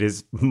rating of it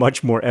is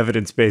much more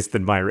evidence-based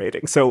than my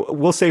rating. So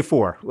we'll say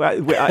 4.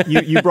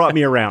 You brought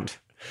me around.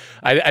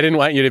 I didn't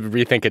want you to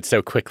rethink it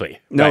so quickly.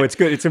 No, it's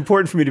good. It's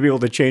important for me to be able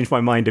to change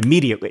my mind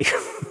immediately.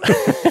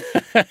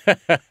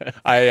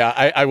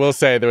 I will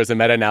say there was a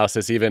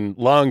meta-analysis even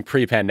long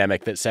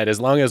pre-pandemic that said as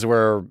long as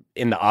we're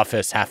in the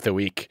office half the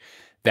week,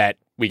 that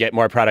we get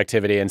more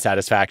productivity and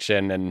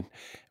satisfaction, and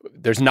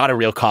there's not a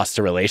real cost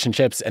to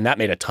relationships. And that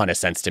made a ton of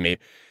sense to me.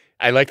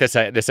 I like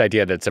this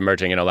idea that's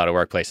emerging in a lot of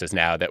workplaces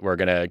now, that we're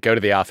going to go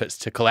to the office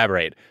to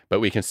collaborate, but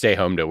we can stay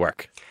home to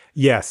work.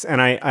 Yes, and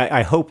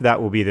I hope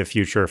that will be the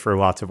future for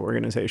lots of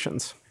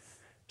organizations.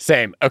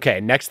 Same.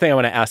 Okay, next thing I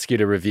want to ask you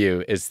to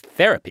review is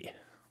therapy.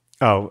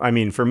 Oh, I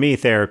mean, for me,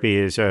 therapy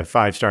is a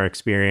 5-star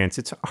experience.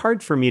 It's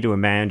hard for me to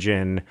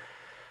imagine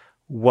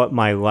what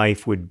my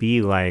life would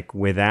be like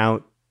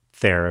without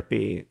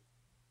therapy.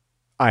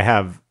 I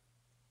have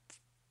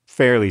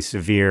fairly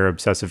severe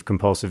obsessive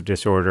compulsive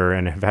disorder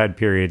and have had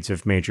periods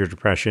of major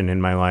depression in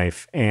my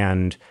life.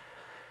 And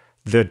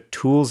the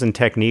tools and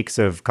techniques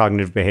of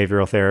cognitive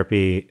behavioral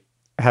therapy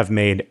have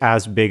made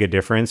as big a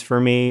difference for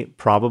me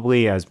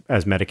probably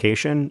as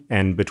medication.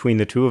 And between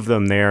the two of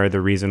them, they are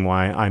the reason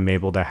why I'm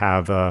able to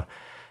have a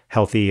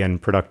healthy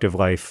and productive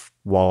life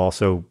while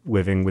also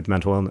living with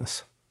mental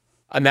illness.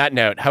 On that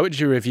note, how would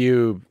you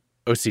review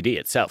OCD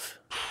itself?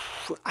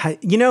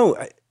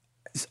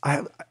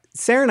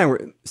 Sarah and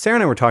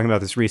I were talking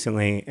about this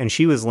recently, and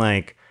she was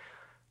like,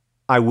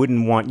 I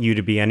wouldn't want you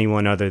to be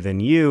anyone other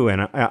than you.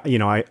 And,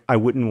 I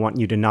wouldn't want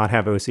you to not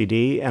have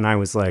OCD. And I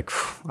was like,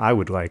 I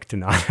would like to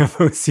not have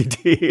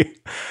OCD.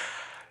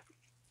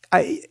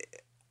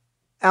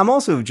 I'm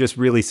also just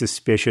really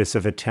suspicious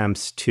of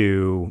attempts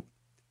to,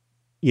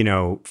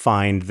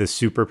 find the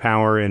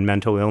superpower in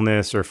mental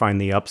illness or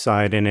find the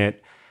upside in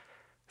it.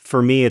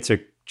 For me, it's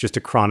just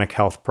a chronic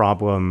health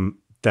problem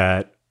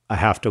that I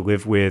have to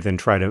live with and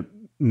try to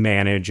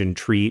manage and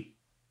treat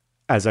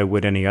as I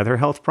would any other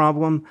health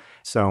problem.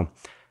 So,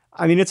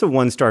 I mean, it's a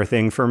 1-star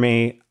thing for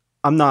me.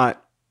 I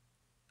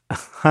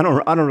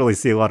don't really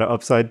see a lot of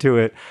upside to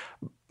it.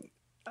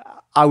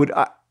 1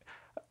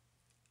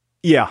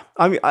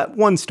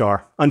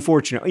 star,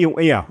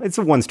 unfortunately. Yeah, it's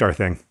a 1-star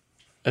thing.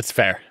 That's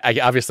fair. I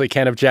obviously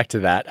can't object to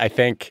that. I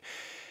think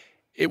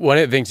one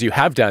of the things you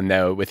have done,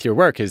 though, with your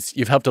work is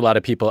you've helped a lot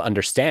of people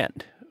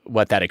understand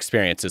what that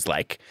experience is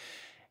like.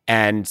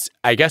 And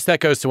I guess that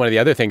goes to one of the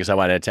other things I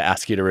wanted to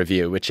ask you to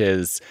review, which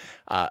is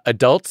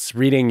adults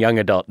reading young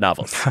adult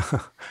novels.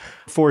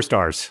 4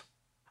 stars.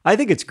 I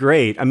think it's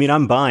great. I mean,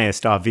 I'm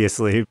biased,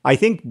 obviously. I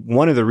think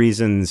one of the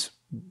reasons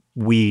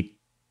we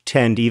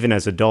tend, even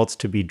as adults,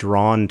 to be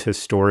drawn to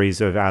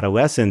stories of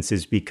adolescence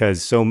is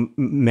because so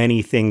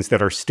many things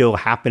that are still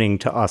happening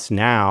to us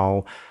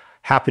now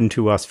happen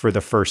to us for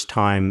the first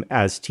time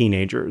as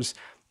teenagers.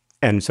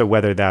 And so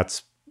whether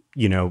that's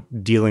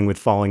dealing with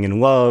falling in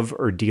love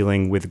or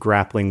dealing with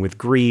grappling with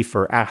grief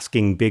or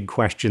asking big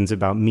questions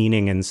about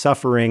meaning and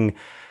suffering,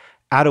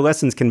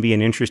 adolescence can be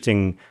an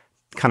interesting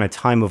kind of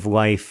time of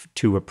life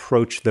to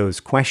approach those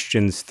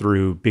questions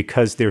through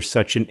because there's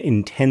such an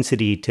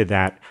intensity to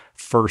that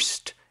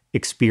first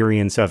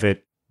experience of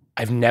it.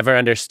 I've never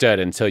understood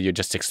until you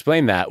just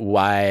explained that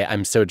why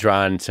I'm so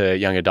drawn to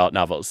young adult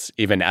novels,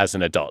 even as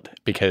an adult,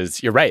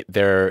 because you're right.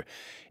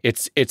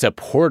 It's a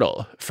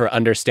portal for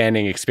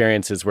understanding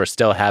experiences we're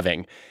still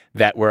having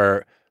that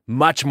were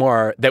much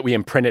more, that we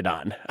imprinted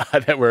on,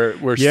 that were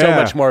so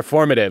much more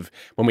formative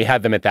when we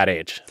had them at that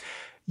age.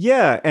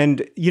 Yeah.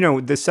 And,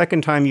 the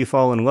second time you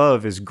fall in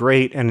love is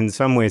great. And in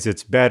some ways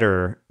it's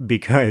better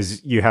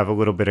because you have a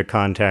little bit of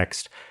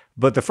context.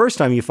 But the first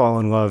time you fall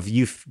in love,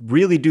 you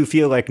really do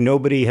feel like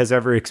nobody has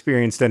ever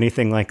experienced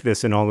anything like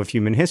this in all of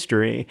human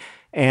history.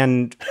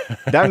 And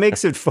that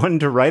makes it fun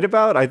to write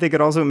about. I think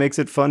it also makes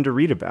it fun to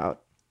read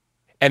about.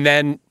 And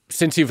then,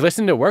 since you've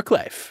listened to Work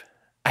Life,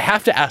 I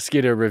have to ask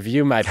you to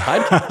review my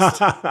podcast.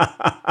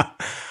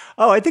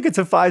 Oh, I think it's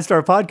a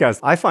 5-star podcast.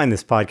 I find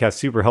this podcast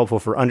super helpful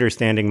for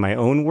understanding my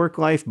own work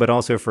life, but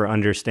also for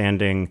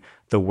understanding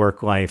the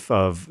work life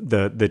of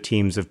the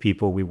teams of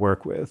people we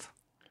work with.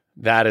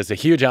 That is a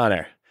huge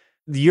honor.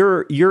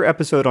 Your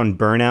episode on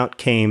burnout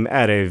came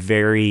at a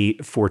very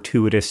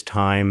fortuitous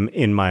time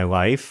in my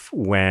life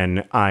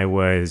when I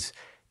was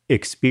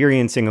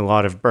experiencing a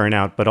lot of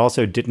burnout, but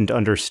also didn't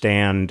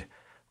understand,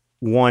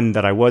 1,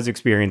 that I was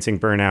experiencing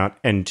burnout,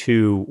 and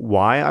 2,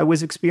 why I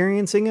was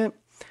experiencing it.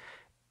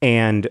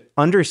 And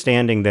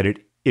understanding that it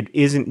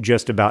isn't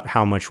just about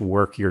how much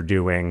work you're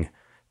doing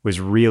was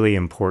really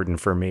important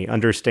for me.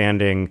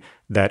 Understanding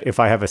that if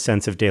I have a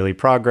sense of daily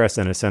progress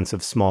and a sense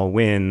of small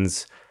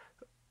wins,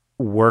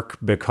 work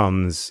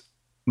becomes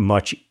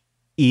much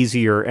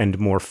easier and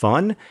more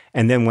fun.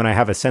 And then when I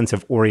have a sense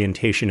of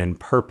orientation and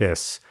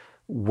purpose,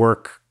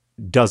 work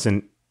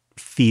doesn't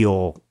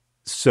feel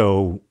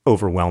so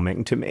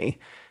overwhelming to me.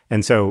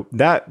 And so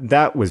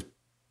that was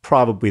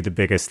probably the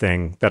biggest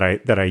thing that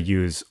I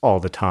use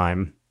all the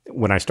time.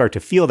 When I start to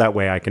feel that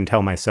way, I can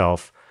tell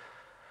myself,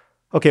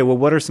 okay, well,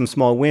 what are some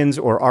small wins?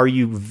 Or are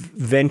you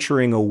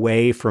venturing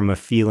away from a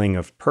feeling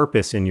of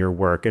purpose in your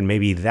work? And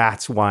maybe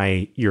that's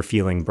why you're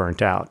feeling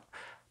burnt out.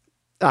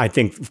 I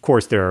think, of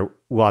course, there are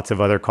lots of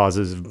other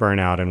causes of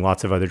burnout and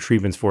lots of other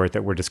treatments for it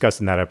that were discussed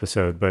in that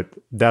episode. But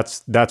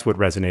that's what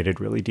resonated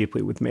really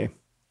deeply with me.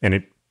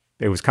 And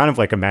it was kind of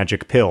like a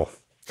magic pill,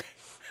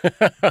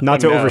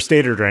 not to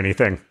overstate it or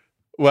anything.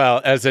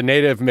 Well, as a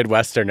native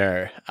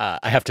Midwesterner,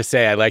 I have to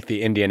say I like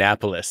the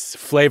Indianapolis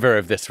flavor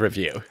of this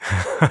review.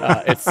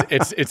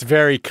 It's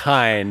very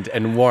kind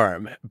and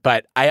warm,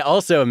 but I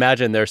also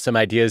imagine there's some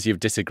ideas you've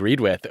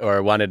disagreed with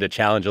or wanted to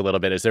challenge a little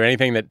bit. Is there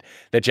anything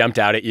that jumped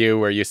out at you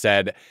where you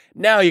said,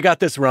 no, you got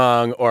this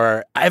wrong,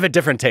 or I have a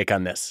different take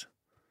on this?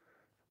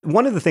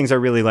 One of the things I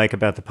really like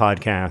about the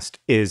podcast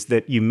is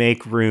that you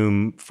make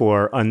room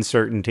for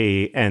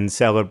uncertainty and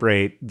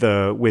celebrate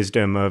the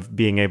wisdom of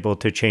being able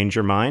to change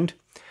your mind.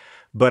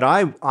 But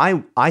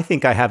I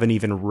think I have an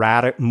even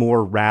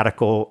more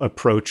radical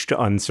approach to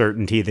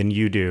uncertainty than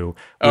you do.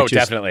 Which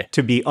definitely. Is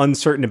to be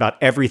uncertain about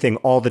everything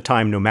all the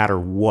time, no matter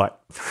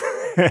what.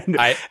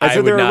 I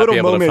would not be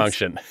able to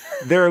function.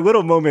 There are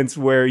little moments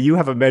where you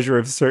have a measure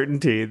of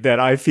certainty that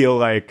I feel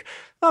like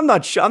I'm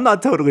not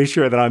totally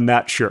sure that I'm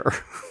that sure.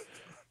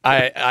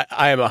 I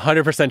am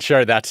 100%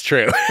 sure that's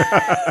true.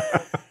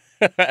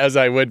 As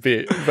I would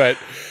be, but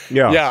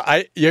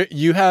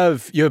you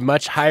have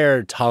much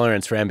higher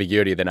tolerance for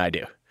ambiguity than I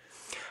do.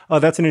 Oh,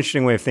 that's an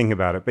interesting way of thinking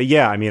about it. But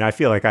yeah, I mean, I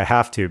feel like I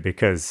have to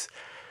because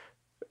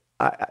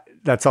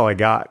that's all I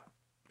got.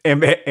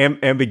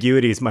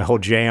 Ambiguity is my whole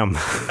jam.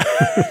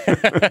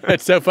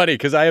 It's so funny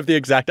because I have the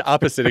exact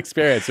opposite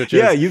experience, which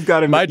is you've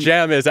got my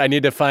jam is I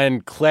need to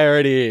find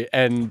clarity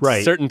and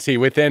certainty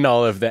within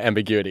all of the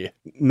ambiguity.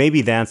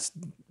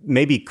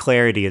 Maybe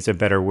clarity is a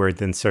better word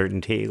than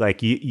certainty. Like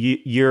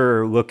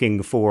you're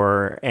looking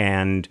for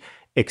and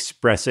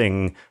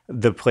expressing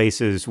the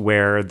places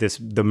where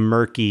the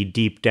murky,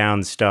 deep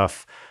down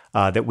stuff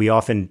that we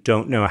often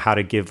don't know how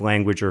to give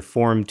language or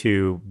form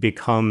to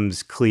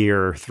becomes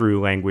clear through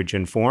language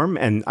and form.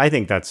 And I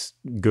think that's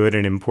good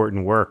and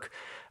important work.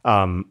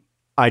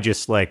 I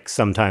just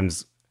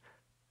sometimes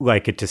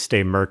like it to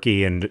stay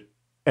murky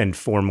and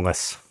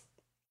formless.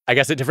 I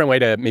guess a different way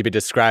to maybe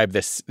describe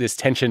this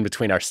tension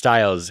between our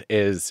styles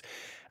is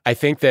I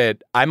think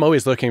that I'm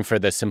always looking for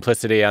the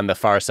simplicity on the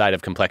far side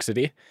of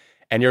complexity,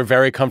 and you're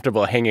very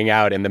comfortable hanging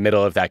out in the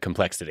middle of that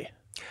complexity.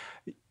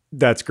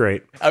 That's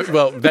great.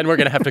 Well, then we're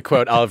going to have to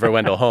quote Oliver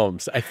Wendell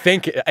Holmes. I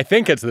think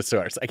it's the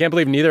source. I can't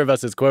believe neither of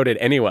us has quoted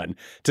anyone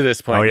to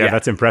this point. Oh, yeah, yet.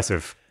 That's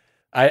impressive.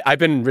 I've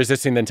been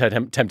resisting the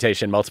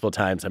temptation multiple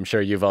times. I'm sure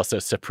you've also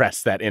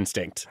suppressed that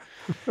instinct.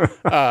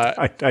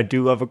 I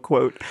do love a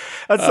quote.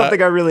 That's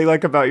something I really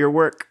like about your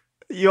work.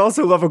 You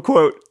also love a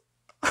quote.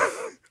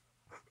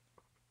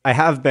 I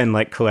have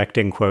been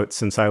collecting quotes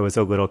since I was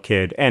a little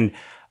kid. And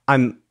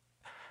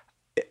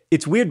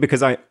it's weird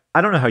because I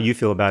don't know how you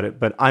feel about it,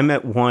 but I'm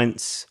at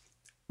once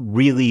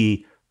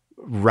really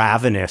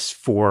ravenous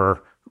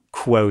for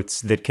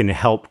quotes that can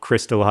help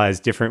crystallize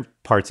different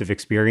parts of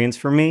experience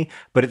for me,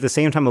 but at the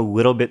same time, a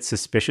little bit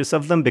suspicious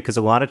of them because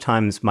a lot of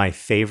times my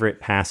favorite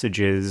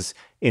passages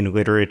in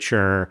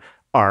literature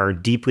are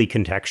deeply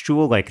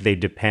contextual, like they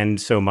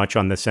depend so much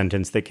on the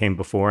sentence that came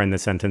before and the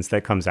sentence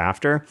that comes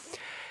after.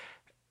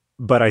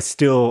 But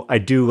I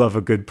do love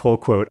a good pull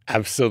quote.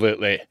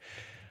 Absolutely.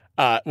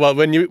 Well,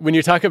 when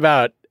you talk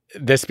about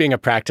this being a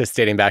practice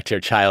dating back to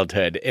your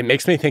childhood, it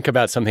makes me think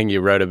about something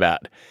you wrote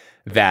about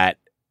that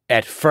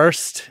at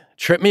first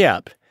tripped me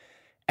up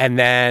and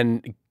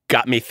then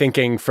got me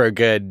thinking for a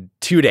good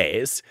 2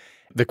 days.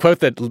 The quote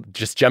that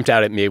just jumped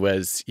out at me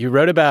was, you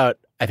wrote about,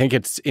 I think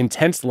it's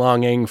intense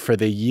longing for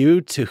the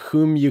you to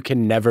whom you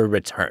can never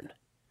return.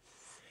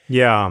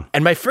 Yeah.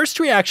 And my first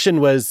reaction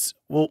was,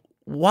 well,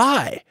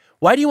 why?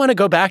 Why do you want to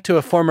go back to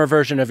a former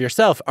version of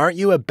yourself? Aren't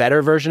you a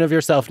better version of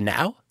yourself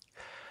now?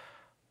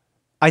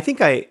 I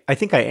think I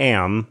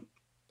am.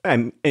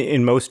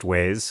 In most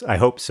ways. I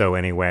hope so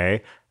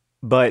anyway.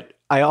 But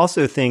I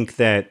also think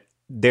that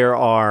there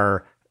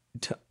are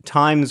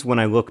times when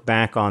I look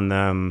back on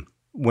them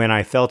when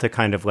I felt a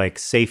kind of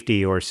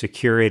safety or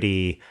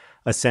security,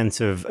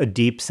 a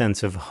deep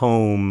sense of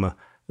home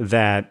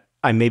that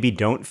I maybe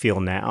don't feel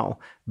now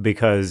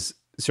because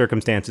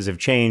circumstances have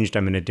changed.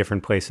 I'm in a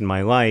different place in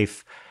my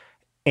life.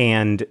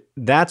 And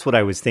that's what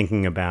I was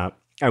thinking about.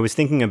 I was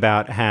thinking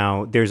about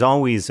how there's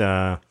always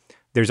a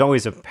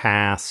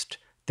past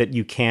that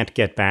you can't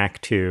get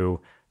back to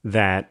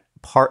that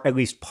at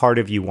least part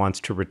of you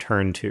wants to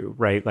return to,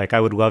 right? I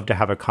would love to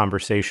have a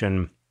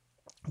conversation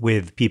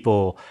with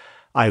people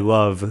I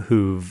love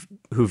who've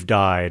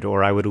died,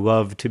 or I would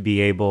love to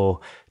be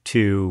able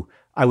to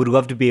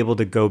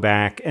go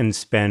back and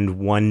spend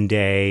one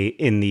day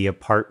in the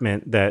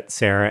apartment that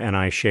Sarah and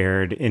I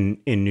shared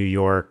in New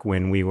York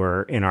when we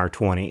were in our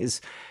 20s.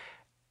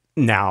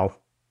 Now,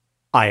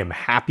 I am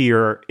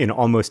happier in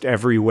almost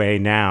every way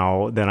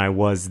now than I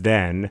was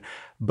then,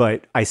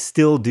 but I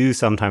still do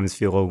sometimes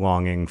feel a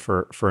longing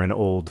for an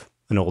old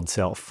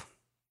self.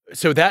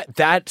 So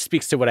that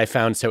speaks to what I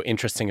found so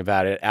interesting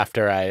about it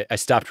after I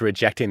stopped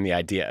rejecting the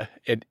idea.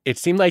 It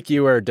seemed like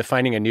you were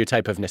defining a new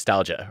type of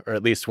nostalgia, or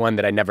at least one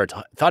that I never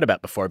thought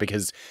about before,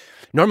 because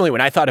normally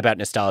when I thought about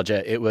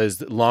nostalgia, it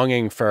was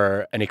longing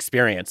for an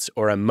experience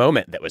or a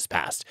moment that was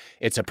past.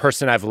 It's a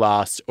person I've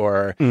lost,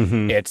 or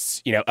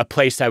it's a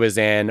place I was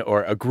in,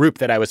 or a group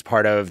that I was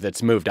part of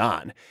that's moved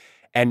on.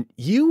 And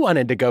you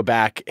wanted to go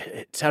back,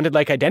 it sounded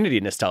like identity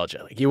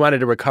nostalgia. You wanted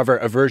to recover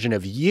a version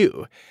of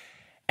you.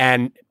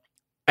 And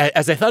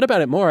as I thought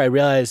about it more, I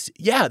realized,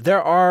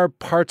 there are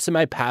parts of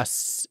my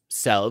past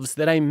selves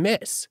that I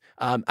miss.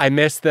 I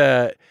miss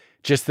the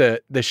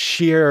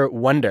sheer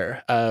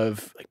wonder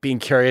of being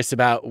curious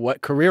about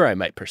what career I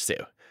might pursue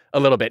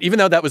a little bit, even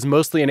though that was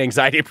mostly an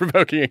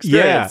anxiety-provoking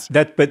experience.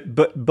 Yeah,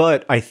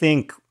 but I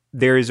think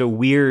there is a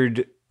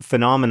weird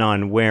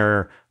phenomenon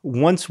where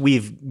once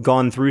we've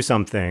gone through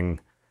something,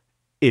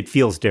 it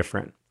feels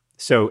different.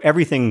 So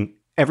everything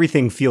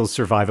feels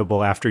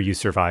survivable after you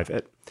survive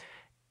it.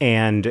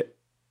 And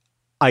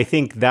I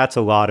think that's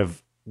a lot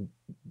of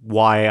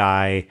why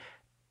I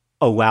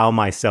allow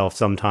myself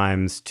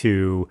sometimes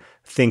to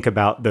think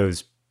about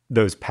those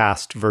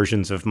past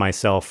versions of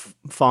myself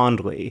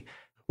fondly.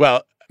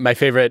 Well, my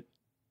favorite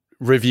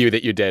review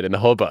that you did in the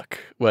whole book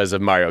was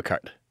of Mario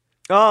Kart.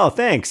 Oh,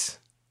 thanks.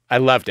 I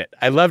loved it.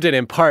 I loved it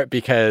in part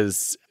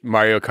because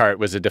Mario Kart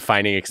was a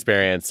defining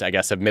experience, I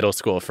guess, of middle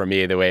school for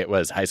me, the way it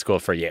was high school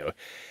for you.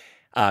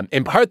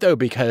 In part, though,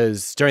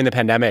 because during the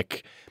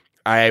pandemic,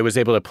 I was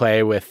able to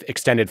play with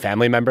extended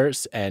family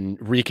members and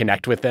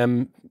reconnect with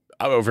them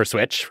over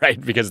Switch, right?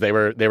 Because they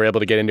were able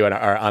to get into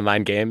our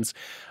online games.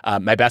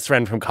 My best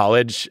friend from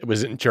college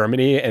was in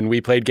Germany, and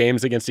we played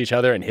games against each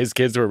other, and his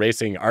kids were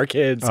racing our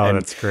kids. Oh, and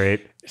that's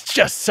great. It's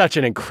just such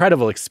an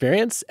incredible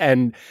experience.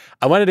 And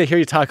I wanted to hear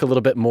you talk a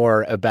little bit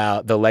more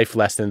about the life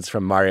lessons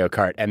from Mario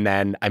Kart, and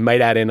then I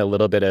might add in a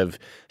little bit of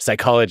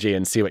psychology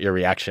and see what your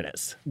reaction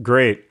is.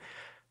 Great.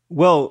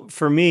 Well,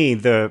 for me,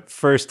 the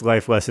first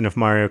life lesson of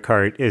Mario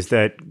Kart is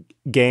that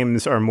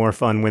games are more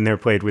fun when they're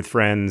played with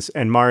friends.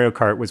 And Mario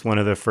Kart was one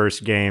of the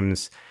first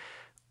games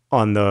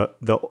in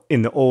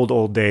the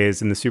old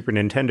days, in the Super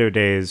Nintendo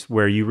days,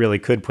 where you really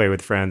could play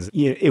with friends.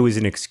 It was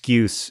an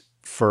excuse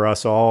for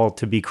us all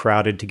to be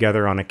crowded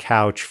together on a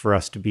couch, for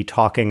us to be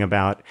talking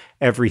about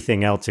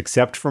everything else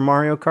except for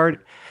Mario Kart.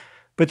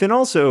 But then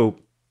also,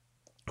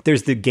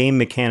 there's the game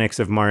mechanics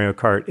of Mario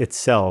Kart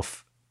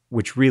itself,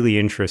 which really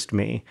interest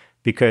me.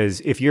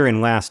 Because if you're in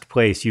last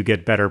place, you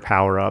get better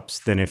power-ups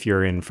than if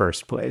you're in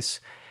first place.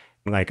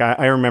 Like,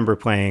 I remember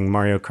playing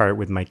Mario Kart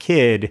with my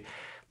kid,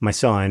 my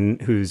son,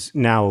 who's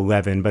now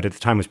 11, but at the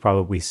time was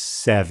probably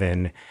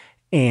 7.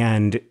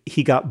 And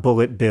he got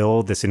Bullet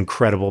Bill, this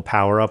incredible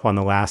power-up on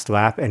the last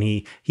lap. And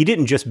he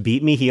didn't just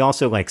beat me, he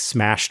also like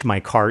smashed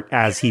my cart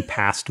as he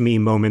passed me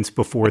moments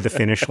before the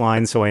finish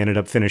line. So I ended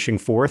up finishing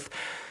 4th.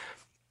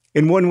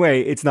 In one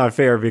way, it's not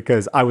fair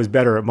because I was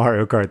better at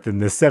Mario Kart than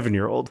this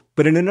 7-year-old.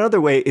 But in another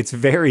way, it's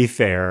very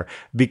fair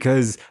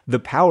because the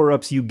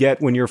power-ups you get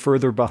when you're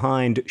further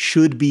behind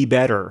should be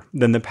better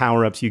than the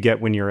power-ups you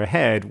get when you're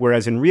ahead.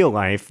 Whereas in real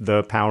life,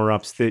 the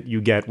power-ups that you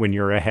get when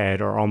you're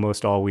ahead are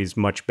almost always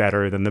much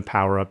better than the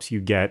power-ups you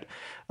get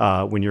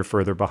when you're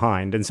further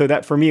behind. And so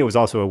that, for me, it was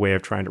also a way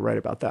of trying to write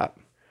about that.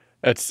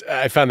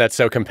 I found that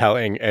so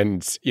compelling.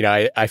 And,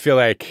 I feel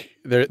like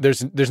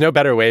there's no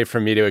better way for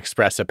me to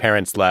express a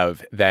parent's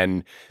love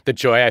than the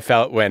joy I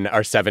felt when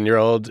our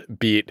 7-year-old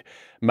beat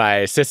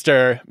my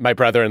sister, my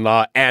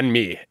brother-in-law, and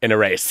me in a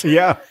race.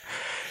 Yeah.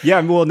 Yeah,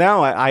 well,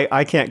 now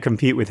I can't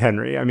compete with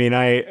Henry. I mean,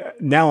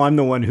 now I'm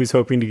the one who's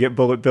hoping to get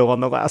Bullet Bill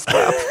on the last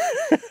lap.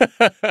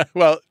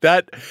 Well,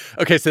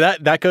 so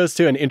that goes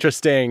to an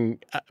interesting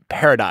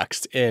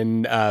paradox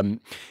in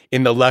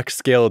the luck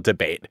skill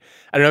debate.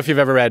 I don't know if you've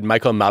ever read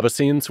Michael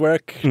Mauboussin's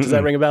work. Does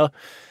that ring a bell?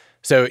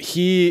 So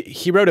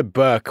he wrote a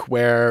book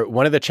where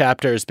one of the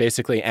chapters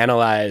basically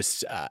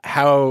analyzed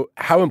how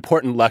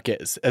important luck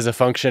is as a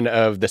function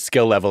of the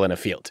skill level in a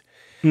field.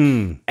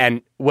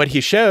 And what he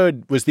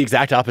showed was the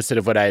exact opposite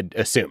of what I'd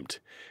assumed,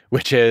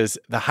 which is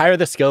the higher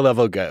the skill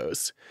level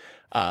goes,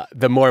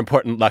 the more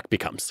important luck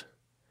becomes.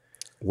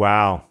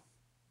 Wow.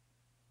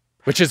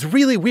 Which is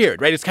really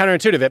weird, right? It's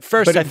counterintuitive. At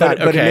first, I thought,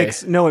 but okay.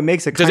 It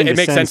makes a kind of sense. It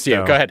makes sense to you.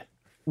 Though. Go ahead.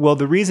 Well,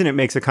 the reason it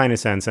makes a kind of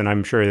sense, and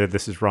I'm sure that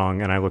this is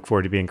wrong, and I look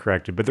forward to being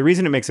corrected, but the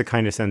reason it makes a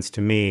kind of sense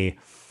to me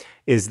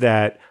is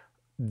that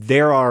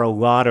there are a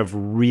lot of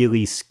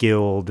really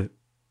skilled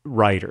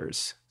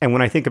writers. And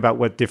when I think about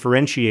what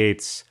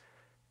differentiates,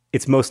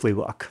 it's mostly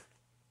luck.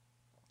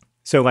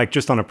 So like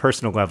just on a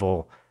personal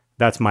level,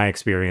 that's my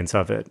experience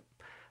of it,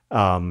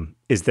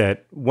 is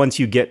that once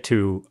you get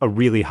to a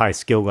really high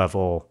skill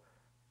level,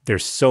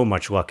 there's so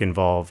much luck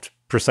involved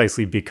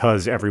precisely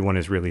because everyone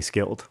is really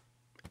skilled.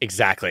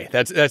 Exactly.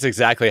 That's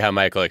exactly how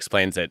Michael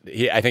explains it.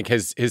 I think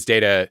his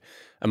data,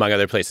 among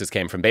other places,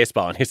 came from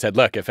baseball. And he said,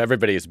 look, if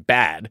everybody is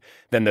bad,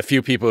 then the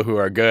few people who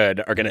are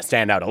good are going to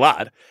stand out a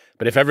lot.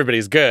 But if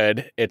everybody's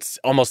good, it's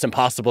almost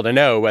impossible to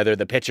know whether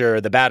the pitcher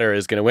or the batter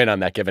is going to win on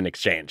that given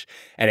exchange.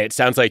 And it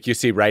sounds like you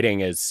see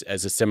writing as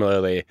a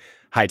similarly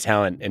high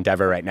talent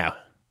endeavor right now.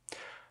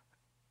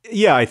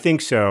 Yeah, I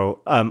think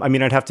so. I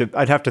mean, I'd have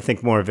to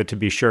think more of it to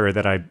be sure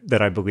that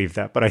I believe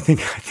that, but I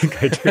think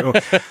I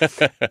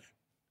do.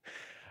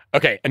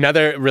 Okay,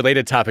 another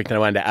related topic that I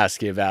wanted to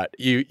ask you about.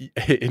 You,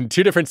 in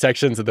 2 different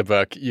sections of the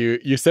book,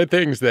 you said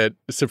things that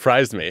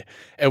surprised me.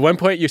 At one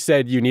point, you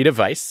said you need a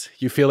vice.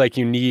 You feel like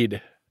you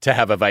need to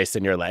have a vice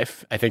in your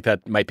life. I think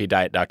that might be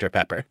Diet Dr.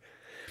 Pepper.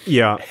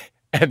 Yeah.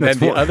 And then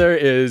the other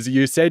is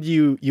you said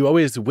you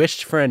always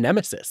wished for a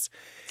nemesis.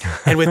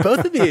 And with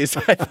both of these,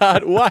 I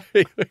thought, why?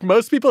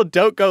 Most people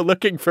don't go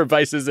looking for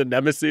vices and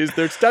nemesis.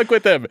 They're stuck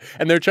with them,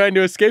 and they're trying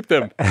to escape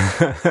them.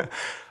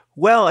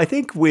 Well, I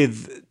think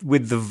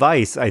with the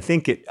vice, I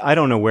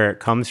don't know where it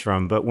comes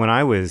from, but when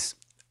I was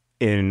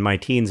in my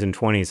teens and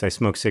 20s, I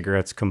smoked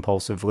cigarettes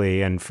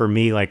compulsively. And for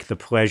me, like the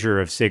pleasure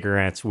of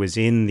cigarettes was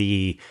in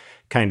the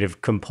kind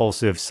of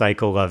compulsive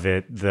cycle of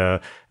it,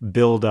 the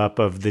buildup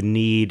of the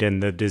need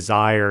and the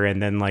desire,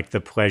 and then like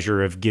the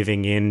pleasure of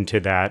giving in to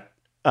that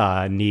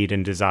need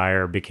and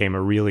desire became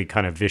a really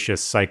kind of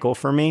vicious cycle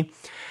for me.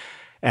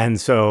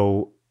 And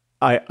so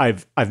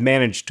I've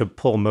managed to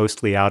pull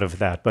mostly out of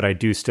that, but I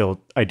do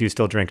still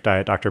drink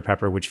Diet Dr.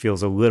 Pepper, which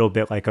feels a little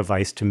bit like a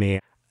vice to me.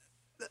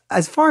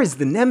 As far as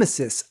the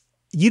nemesis,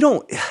 you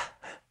don't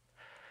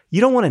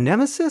want a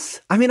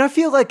nemesis? I mean, I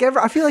feel like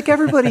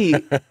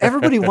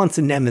everybody wants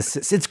a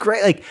nemesis. It's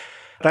great.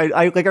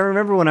 Like I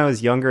remember when I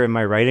was younger in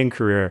my writing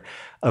career,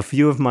 a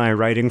few of my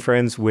writing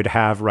friends would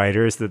have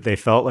writers that they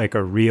felt like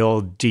a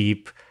real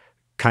deep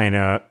kind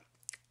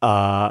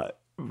of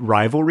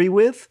rivalry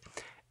with.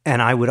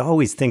 And I would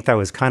always think that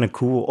was kind of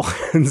cool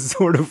and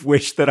sort of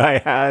wish that I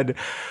had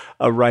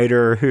a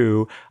writer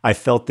who I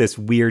felt this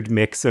weird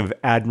mix of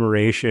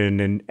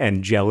admiration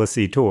and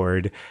jealousy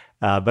toward.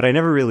 But I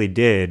never really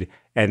did.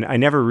 And I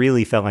never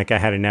really felt like I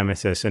had a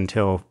nemesis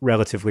until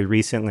relatively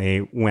recently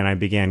when I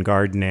began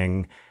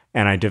gardening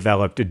and I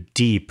developed a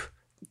deep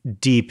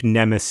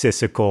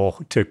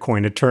nemesisical, to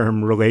coin a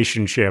term,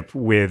 relationship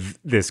with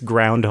this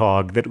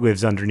groundhog that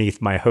lives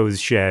underneath my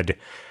hose shed.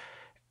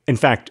 In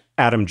fact,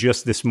 Adam,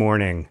 just this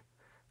morning,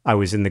 I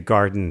was in the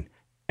garden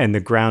and the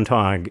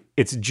groundhog,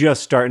 it's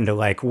just starting to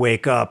like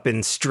wake up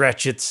and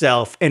stretch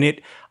itself.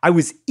 And I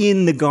was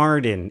in the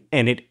garden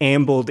and it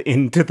ambled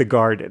into the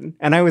garden.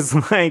 And I was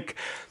like,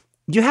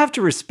 you have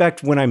to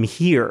respect when I'm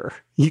here.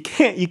 You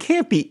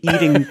can't be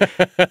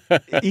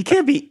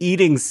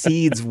eating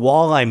seeds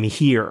while I'm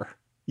here.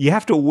 You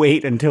have to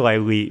wait until I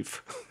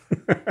leave.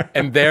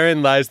 And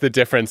therein lies the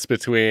difference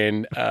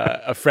between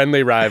a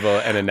friendly rival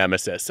and a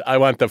nemesis. I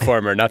want the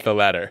former, not the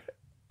latter.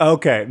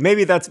 Okay,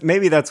 maybe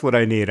that's what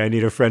I need. I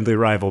need a friendly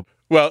rival.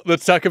 Well,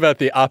 let's talk about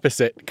the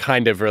opposite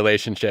kind of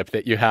relationship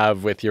that you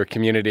have with your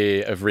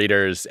community of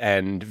readers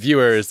and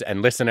viewers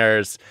and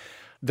listeners.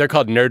 They're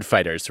called nerd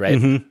fighters, right?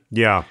 Mm-hmm.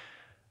 Yeah.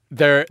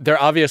 They're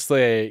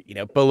obviously,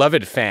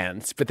 beloved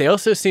fans, but they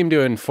also seem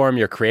to inform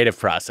your creative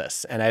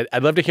process. And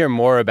I'd love to hear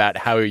more about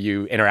how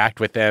you interact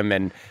with them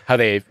and how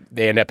they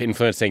end up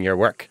influencing your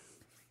work.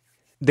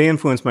 They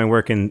influence my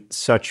work in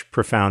such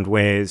profound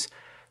ways.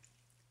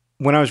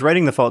 When I was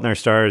writing The Fault in Our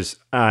Stars,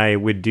 I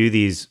would do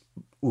these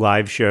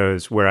live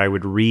shows where I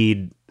would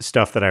read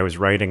stuff that I was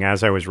writing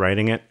as I was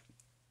writing it.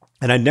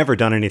 And I'd never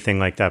done anything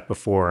like that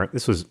before.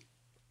 This was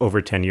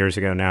over 10 years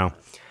ago now.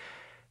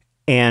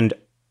 And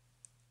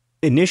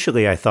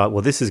initially, I thought,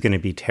 well, this is going to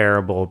be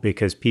terrible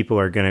because people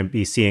are going to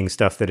be seeing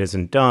stuff that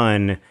isn't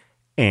done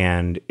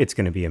and it's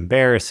going to be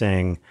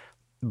embarrassing.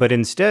 But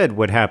instead,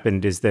 what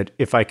happened is that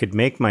if I could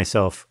make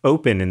myself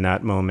open in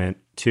that moment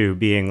to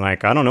being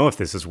like, I don't know if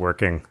this is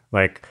working.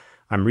 Like,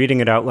 I'm reading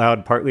it out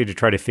loud partly to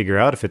try to figure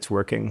out if it's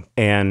working.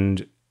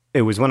 And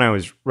it was when I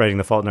was writing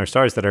The Fault in Our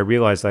Stars that I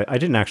realized I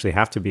didn't actually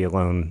have to be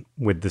alone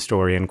with the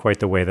story in quite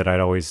the way that I'd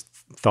always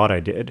thought I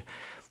did.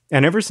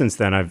 And ever since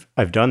then,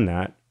 I've done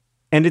that.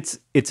 And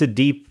it's a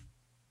deep,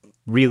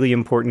 really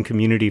important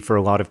community for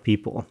a lot of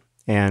people.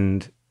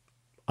 And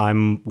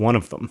I'm one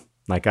of them.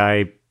 Like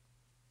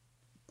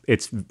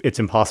it's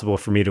impossible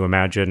for me to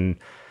imagine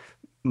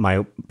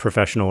my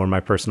professional or my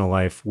personal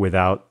life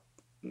without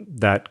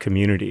that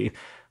community,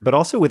 but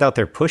also without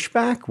their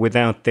pushback,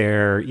 without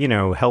their,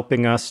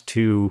 helping us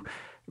to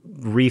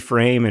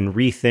reframe and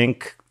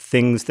rethink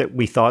things that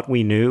we thought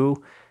we knew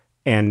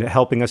and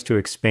helping us to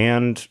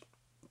expand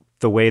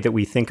the way that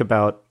we think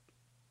about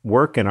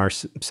work and our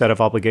set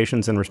of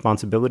obligations and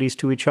responsibilities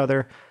to each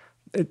other.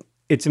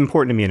 It's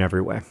important to me in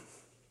every way.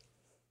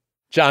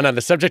 John, on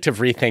the subject of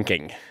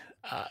rethinking,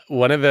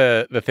 one of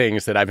the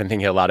things that I've been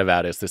thinking a lot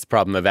about is this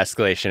problem of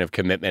escalation of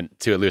commitment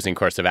to a losing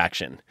course of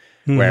action,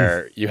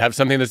 where you have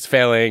something that's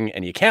failing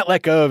and you can't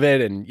let go of it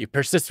and you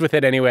persist with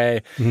it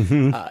anyway.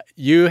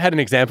 You had an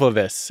example of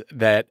this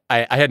that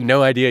I had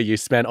no idea. You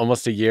spent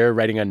almost a year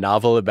writing a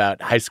novel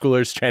about high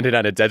schoolers stranded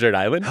on a desert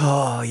island.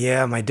 Oh,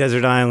 yeah, my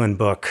desert island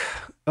book.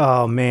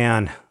 Oh,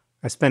 man.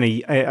 I spent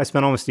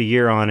almost a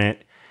year on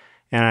it,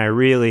 and I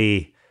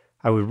really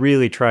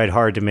tried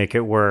hard to make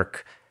it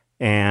work.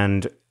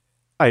 And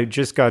I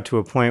just got to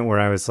a point where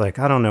I was like,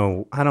 I don't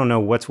know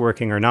what's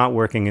working or not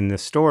working in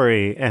this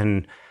story.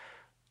 And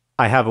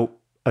I have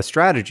a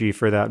strategy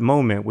for that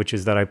moment, which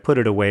is that I put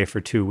it away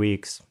for 2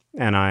 weeks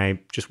and I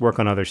just work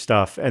on other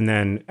stuff. And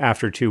then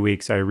after 2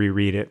 weeks, I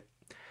reread it.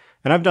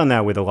 And I've done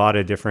that with a lot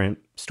of different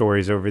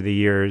stories over the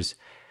years.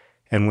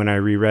 And when I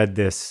reread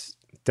this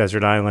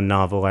desert island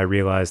novel, I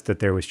realized that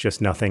there was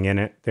just nothing in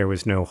it. There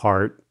was no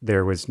heart.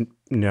 There was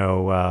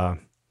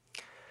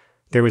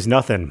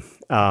nothing.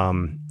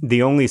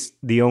 The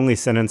only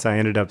sentence I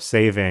ended up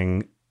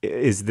saving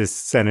is this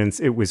sentence,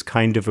 "It was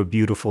kind of a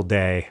beautiful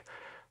day,"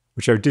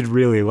 which I did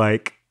really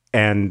like.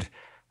 And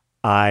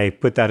I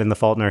put that in The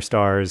Fault in Our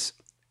Stars.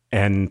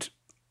 And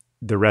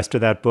the rest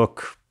of that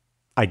book,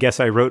 I guess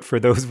I wrote for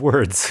those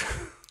words.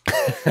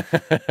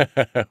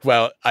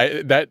 Well,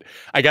 I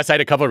guess I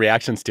had a couple of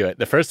reactions to it.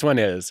 The first one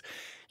is,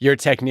 your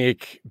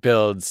technique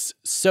builds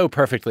so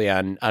perfectly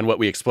on what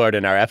we explored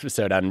in our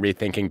episode on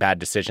rethinking bad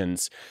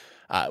decisions,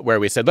 where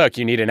we said, look,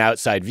 you need an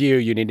outside view,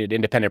 you need an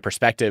independent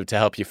perspective to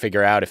help you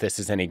figure out if this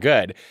is any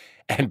good.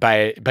 And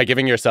by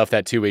giving yourself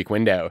that 2-week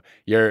window,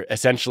 you're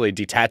essentially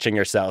detaching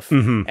yourself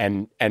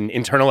and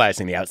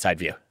internalizing the outside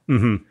view.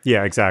 Mm-hmm.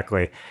 Yeah,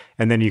 exactly.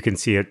 And then you can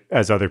see it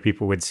as other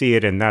people would see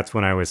it. And that's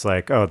when I was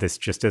like, oh, this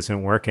just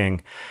isn't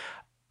working.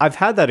 I've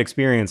had that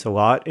experience a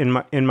lot in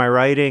my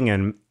writing,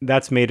 and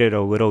that's made it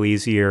a little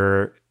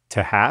easier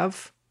to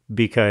have,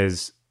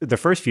 because the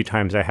first few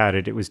times I had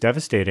it, it was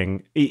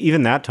devastating.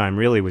 Even that time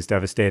really was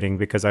devastating,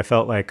 because I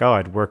felt like, oh,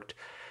 I'd worked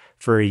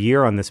for a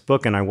year on this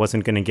book and I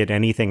wasn't going to get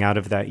anything out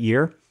of that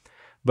year.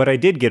 But I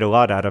did get a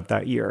lot out of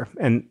that year.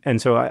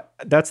 And so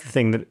that's the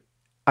thing that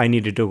I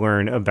needed to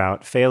learn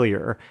about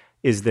failure,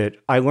 is that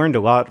I learned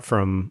a lot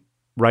from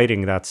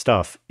writing that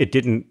stuff. It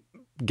didn't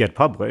get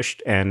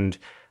published, and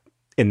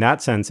in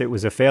that sense, it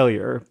was a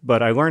failure.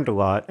 But I learned a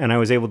lot, and I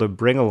was able to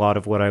bring a lot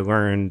of what I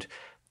learned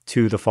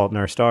to The Fault in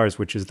Our Stars,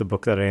 which is the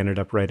book that I ended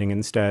up writing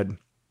instead.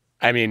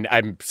 I mean,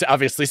 I'm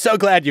obviously so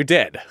glad you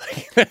did.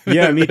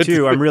 Yeah, me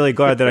too. I'm really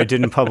glad that I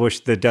didn't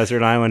publish the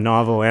Desert Island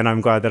novel, and I'm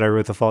glad that I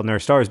wrote The Fault in Our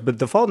Stars. But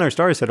The Fault in Our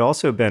Stars had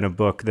also been a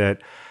book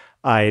that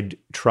I'd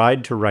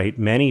tried to write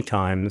many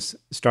times,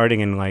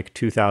 starting in like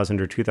 2000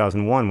 or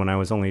 2001 when I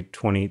was only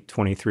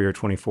 23 or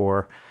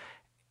 24.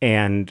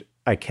 And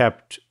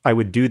I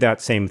would do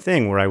that same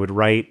thing where I would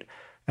write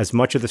as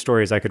much of the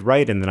story as I could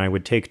write, and then I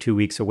would take 2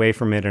 weeks away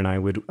from it, and I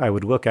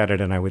would look at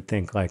it and I would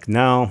think like,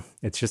 no,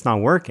 it's just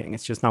not working.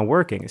 It's just not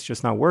working. It's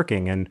just not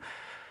working. And,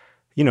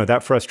 you know,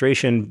 that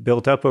frustration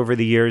built up over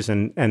the years,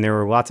 and there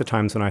were lots of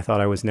times when I thought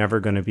I was never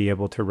going to be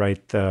able to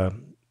write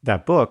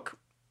that book.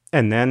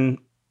 And then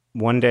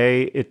one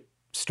day it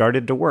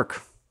started to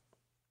work.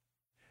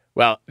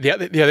 Well, the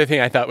other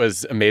thing I thought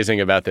was amazing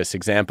about this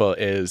example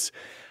is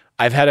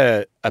I've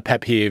had a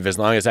pet peeve as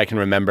long as I can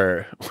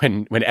remember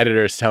when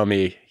editors tell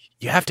me,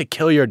 you have to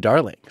kill your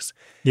darlings.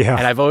 Yeah.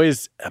 And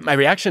my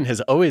reaction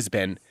has always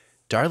been,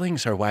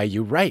 darlings are why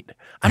you write.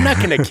 I'm not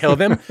going to kill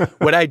them.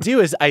 What I do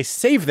is I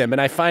save them and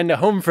I find a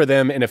home for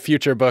them in a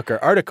future book or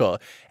article.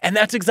 And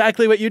that's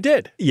exactly what you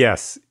did.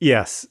 Yes,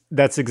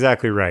 that's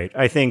exactly right.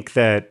 I think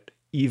that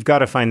you've got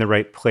to find the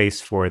right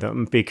place for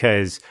them,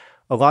 because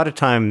a lot of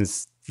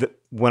times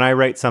when I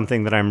write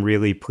something that I'm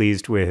really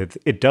pleased with,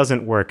 it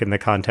doesn't work in the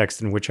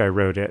context in which I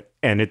wrote it.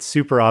 And it's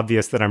super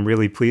obvious that I'm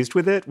really pleased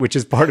with it, which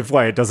is part of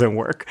why it doesn't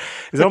work.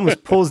 It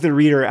almost pulls the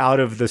reader out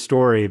of the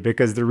story,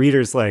 because the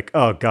reader's like,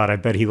 oh God, I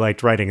bet he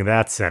liked writing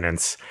that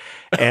sentence.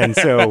 And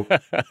so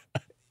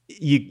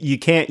you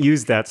can't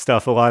use that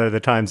stuff a lot of the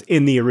times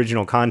in the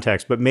original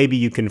context, but maybe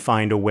you can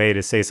find a way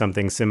to say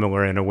something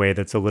similar in a way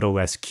that's a little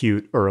less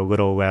cute or a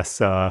little less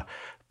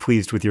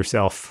pleased with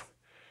yourself.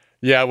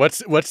 Yeah, what's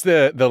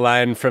the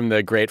line from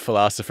the great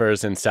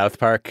philosophers in South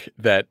Park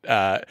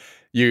that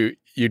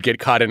you'd get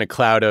caught in a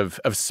cloud of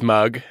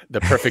smug,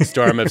 the perfect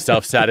storm of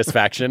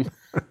self-satisfaction?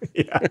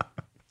 Yeah.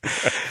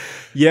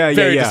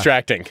 Very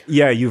distracting.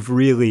 Yeah,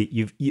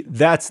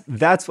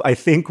 that's I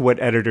think what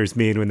editors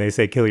mean when they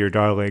say kill your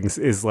darlings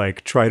is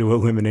like try to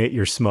eliminate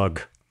your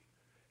smug.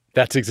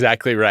 That's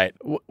exactly right.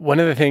 One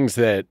of the things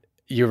that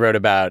you wrote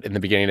about in the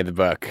beginning of the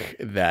book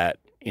that,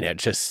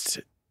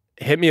 just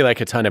hit me like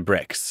a ton of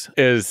bricks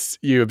is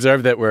you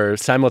observed that we're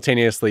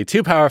simultaneously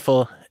too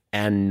powerful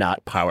and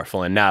not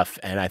powerful enough.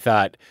 And I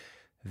thought,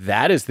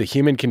 that is the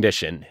human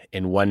condition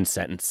in one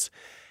sentence.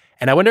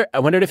 And I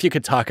wondered if you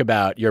could talk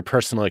about your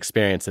personal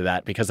experience of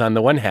that, because on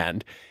the one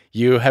hand,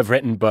 you have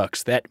written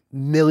books that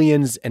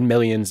millions and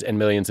millions and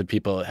millions of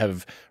people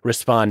have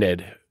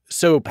responded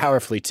so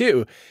powerfully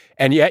to.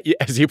 And yet,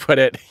 as you put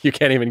it, you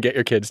can't even get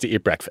your kids to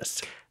eat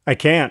breakfast. I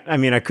can't. I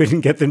mean, I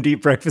couldn't get them to eat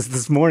breakfast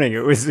this morning.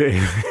 It was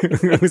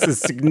a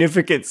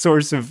significant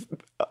source of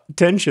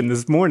tension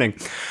this morning.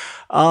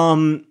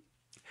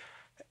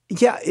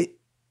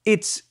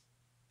 It's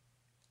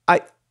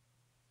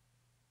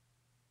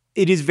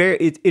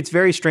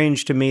very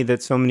strange to me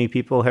that so many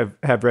people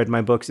have read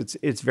my books.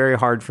 It's very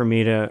hard for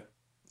me to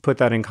put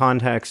that in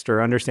context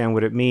or understand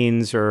what it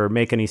means or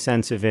make any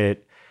sense of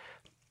it.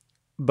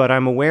 But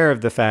I'm aware of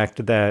the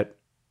fact that,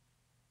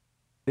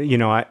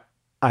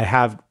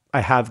 I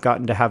have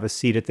gotten to have a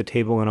seat at the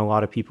table in a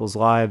lot of people's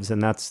lives,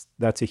 and that's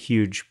a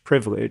huge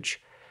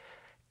privilege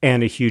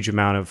and a huge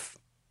amount of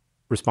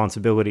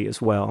responsibility as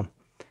well.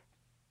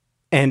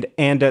 And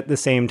at the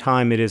same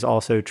time, it is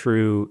also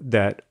true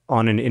that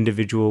on an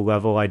individual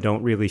level, I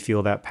don't really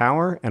feel that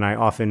power, and I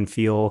often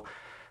feel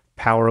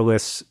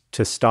powerless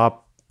to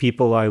stop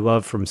people I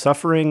love from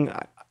suffering.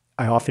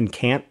 I often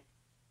can't,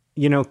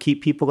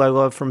 keep people I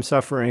love from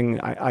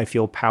suffering. I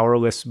feel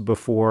powerless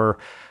before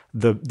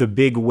the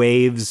big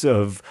waves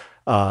of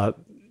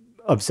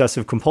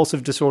obsessive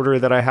compulsive disorder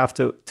that I have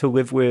to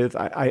live with.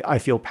 I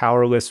feel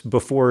powerless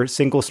before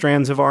single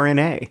strands of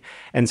RNA.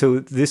 And so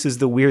this is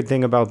the weird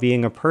thing about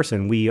being a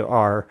person. We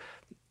are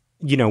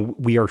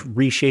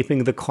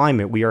reshaping the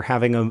climate. We are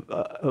having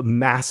a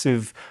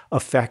massive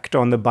effect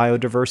on the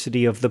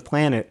biodiversity of the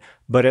planet.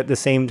 But at the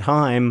same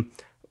time,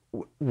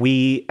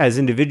 we as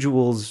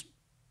individuals,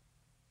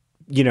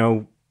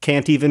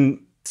 can't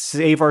even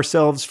save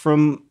ourselves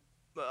from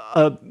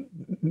a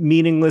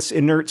meaningless,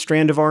 inert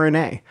strand of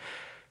RNA.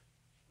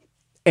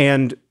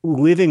 And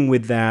living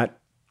with that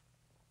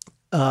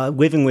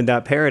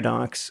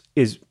paradox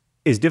is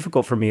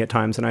difficult for me at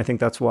times, and I think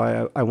that's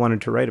why I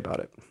wanted to write about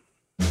it.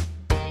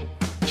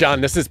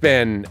 John, this has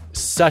been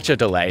such a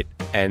delight,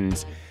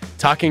 and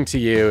talking to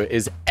you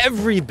is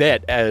every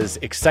bit as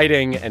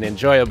exciting and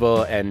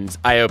enjoyable and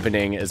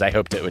eye-opening as I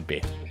hoped it would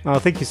be. Oh,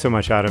 thank you so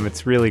much, Adam.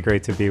 It's really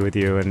great to be with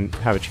you and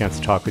have a chance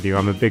to talk with you.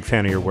 I'm a big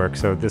fan of your work,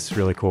 so this is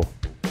really cool.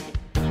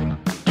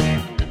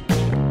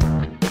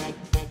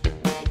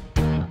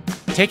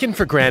 Taken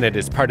for Granted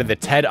is part of the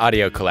TED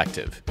Audio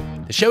Collective.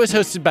 The show is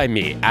hosted by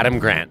me, Adam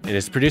Grant, and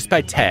is produced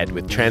by TED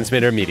with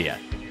Transmitter Media.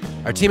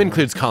 Our team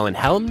includes Colin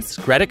Helms,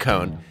 Greta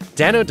Cohn,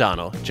 Dan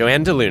O'Donnell,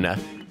 Joanne DeLuna,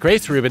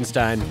 Grace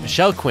Rubenstein,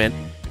 Michelle Quint,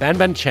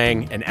 Banban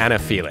Chang, and Anna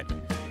Phelan.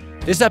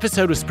 This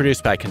episode was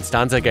produced by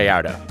Constanza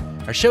Gallardo.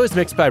 Our show is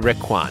mixed by Rick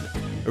Kwan.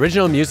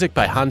 Original music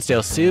by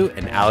Hansdale Hsu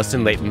and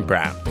Allison Leighton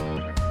Brown.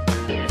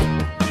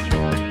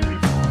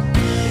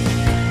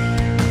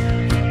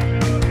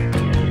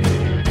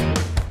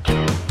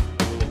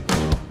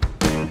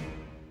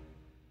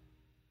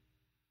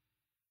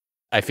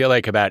 I feel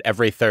like about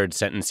every third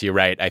sentence you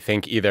write, I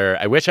think either,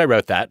 I wish I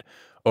wrote that,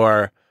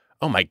 or,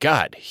 oh my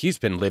God, he's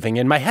been living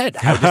in my head.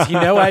 How does he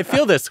know I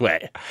feel this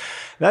way?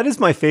 That is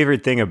my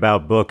favorite thing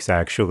about books,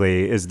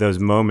 actually, is those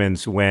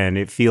moments when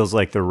it feels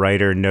like the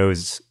writer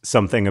knows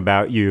something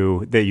about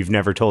you that you've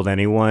never told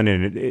anyone,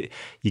 and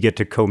you get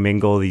to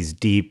commingle these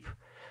deep,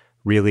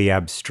 really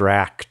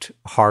abstract,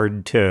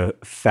 hard to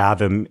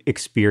fathom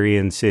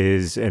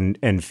experiences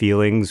and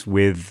feelings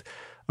with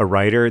a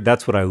writer.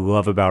 That's what I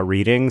love about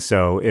reading.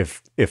 So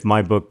if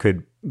my book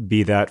could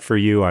be that for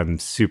you, I'm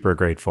super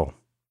grateful.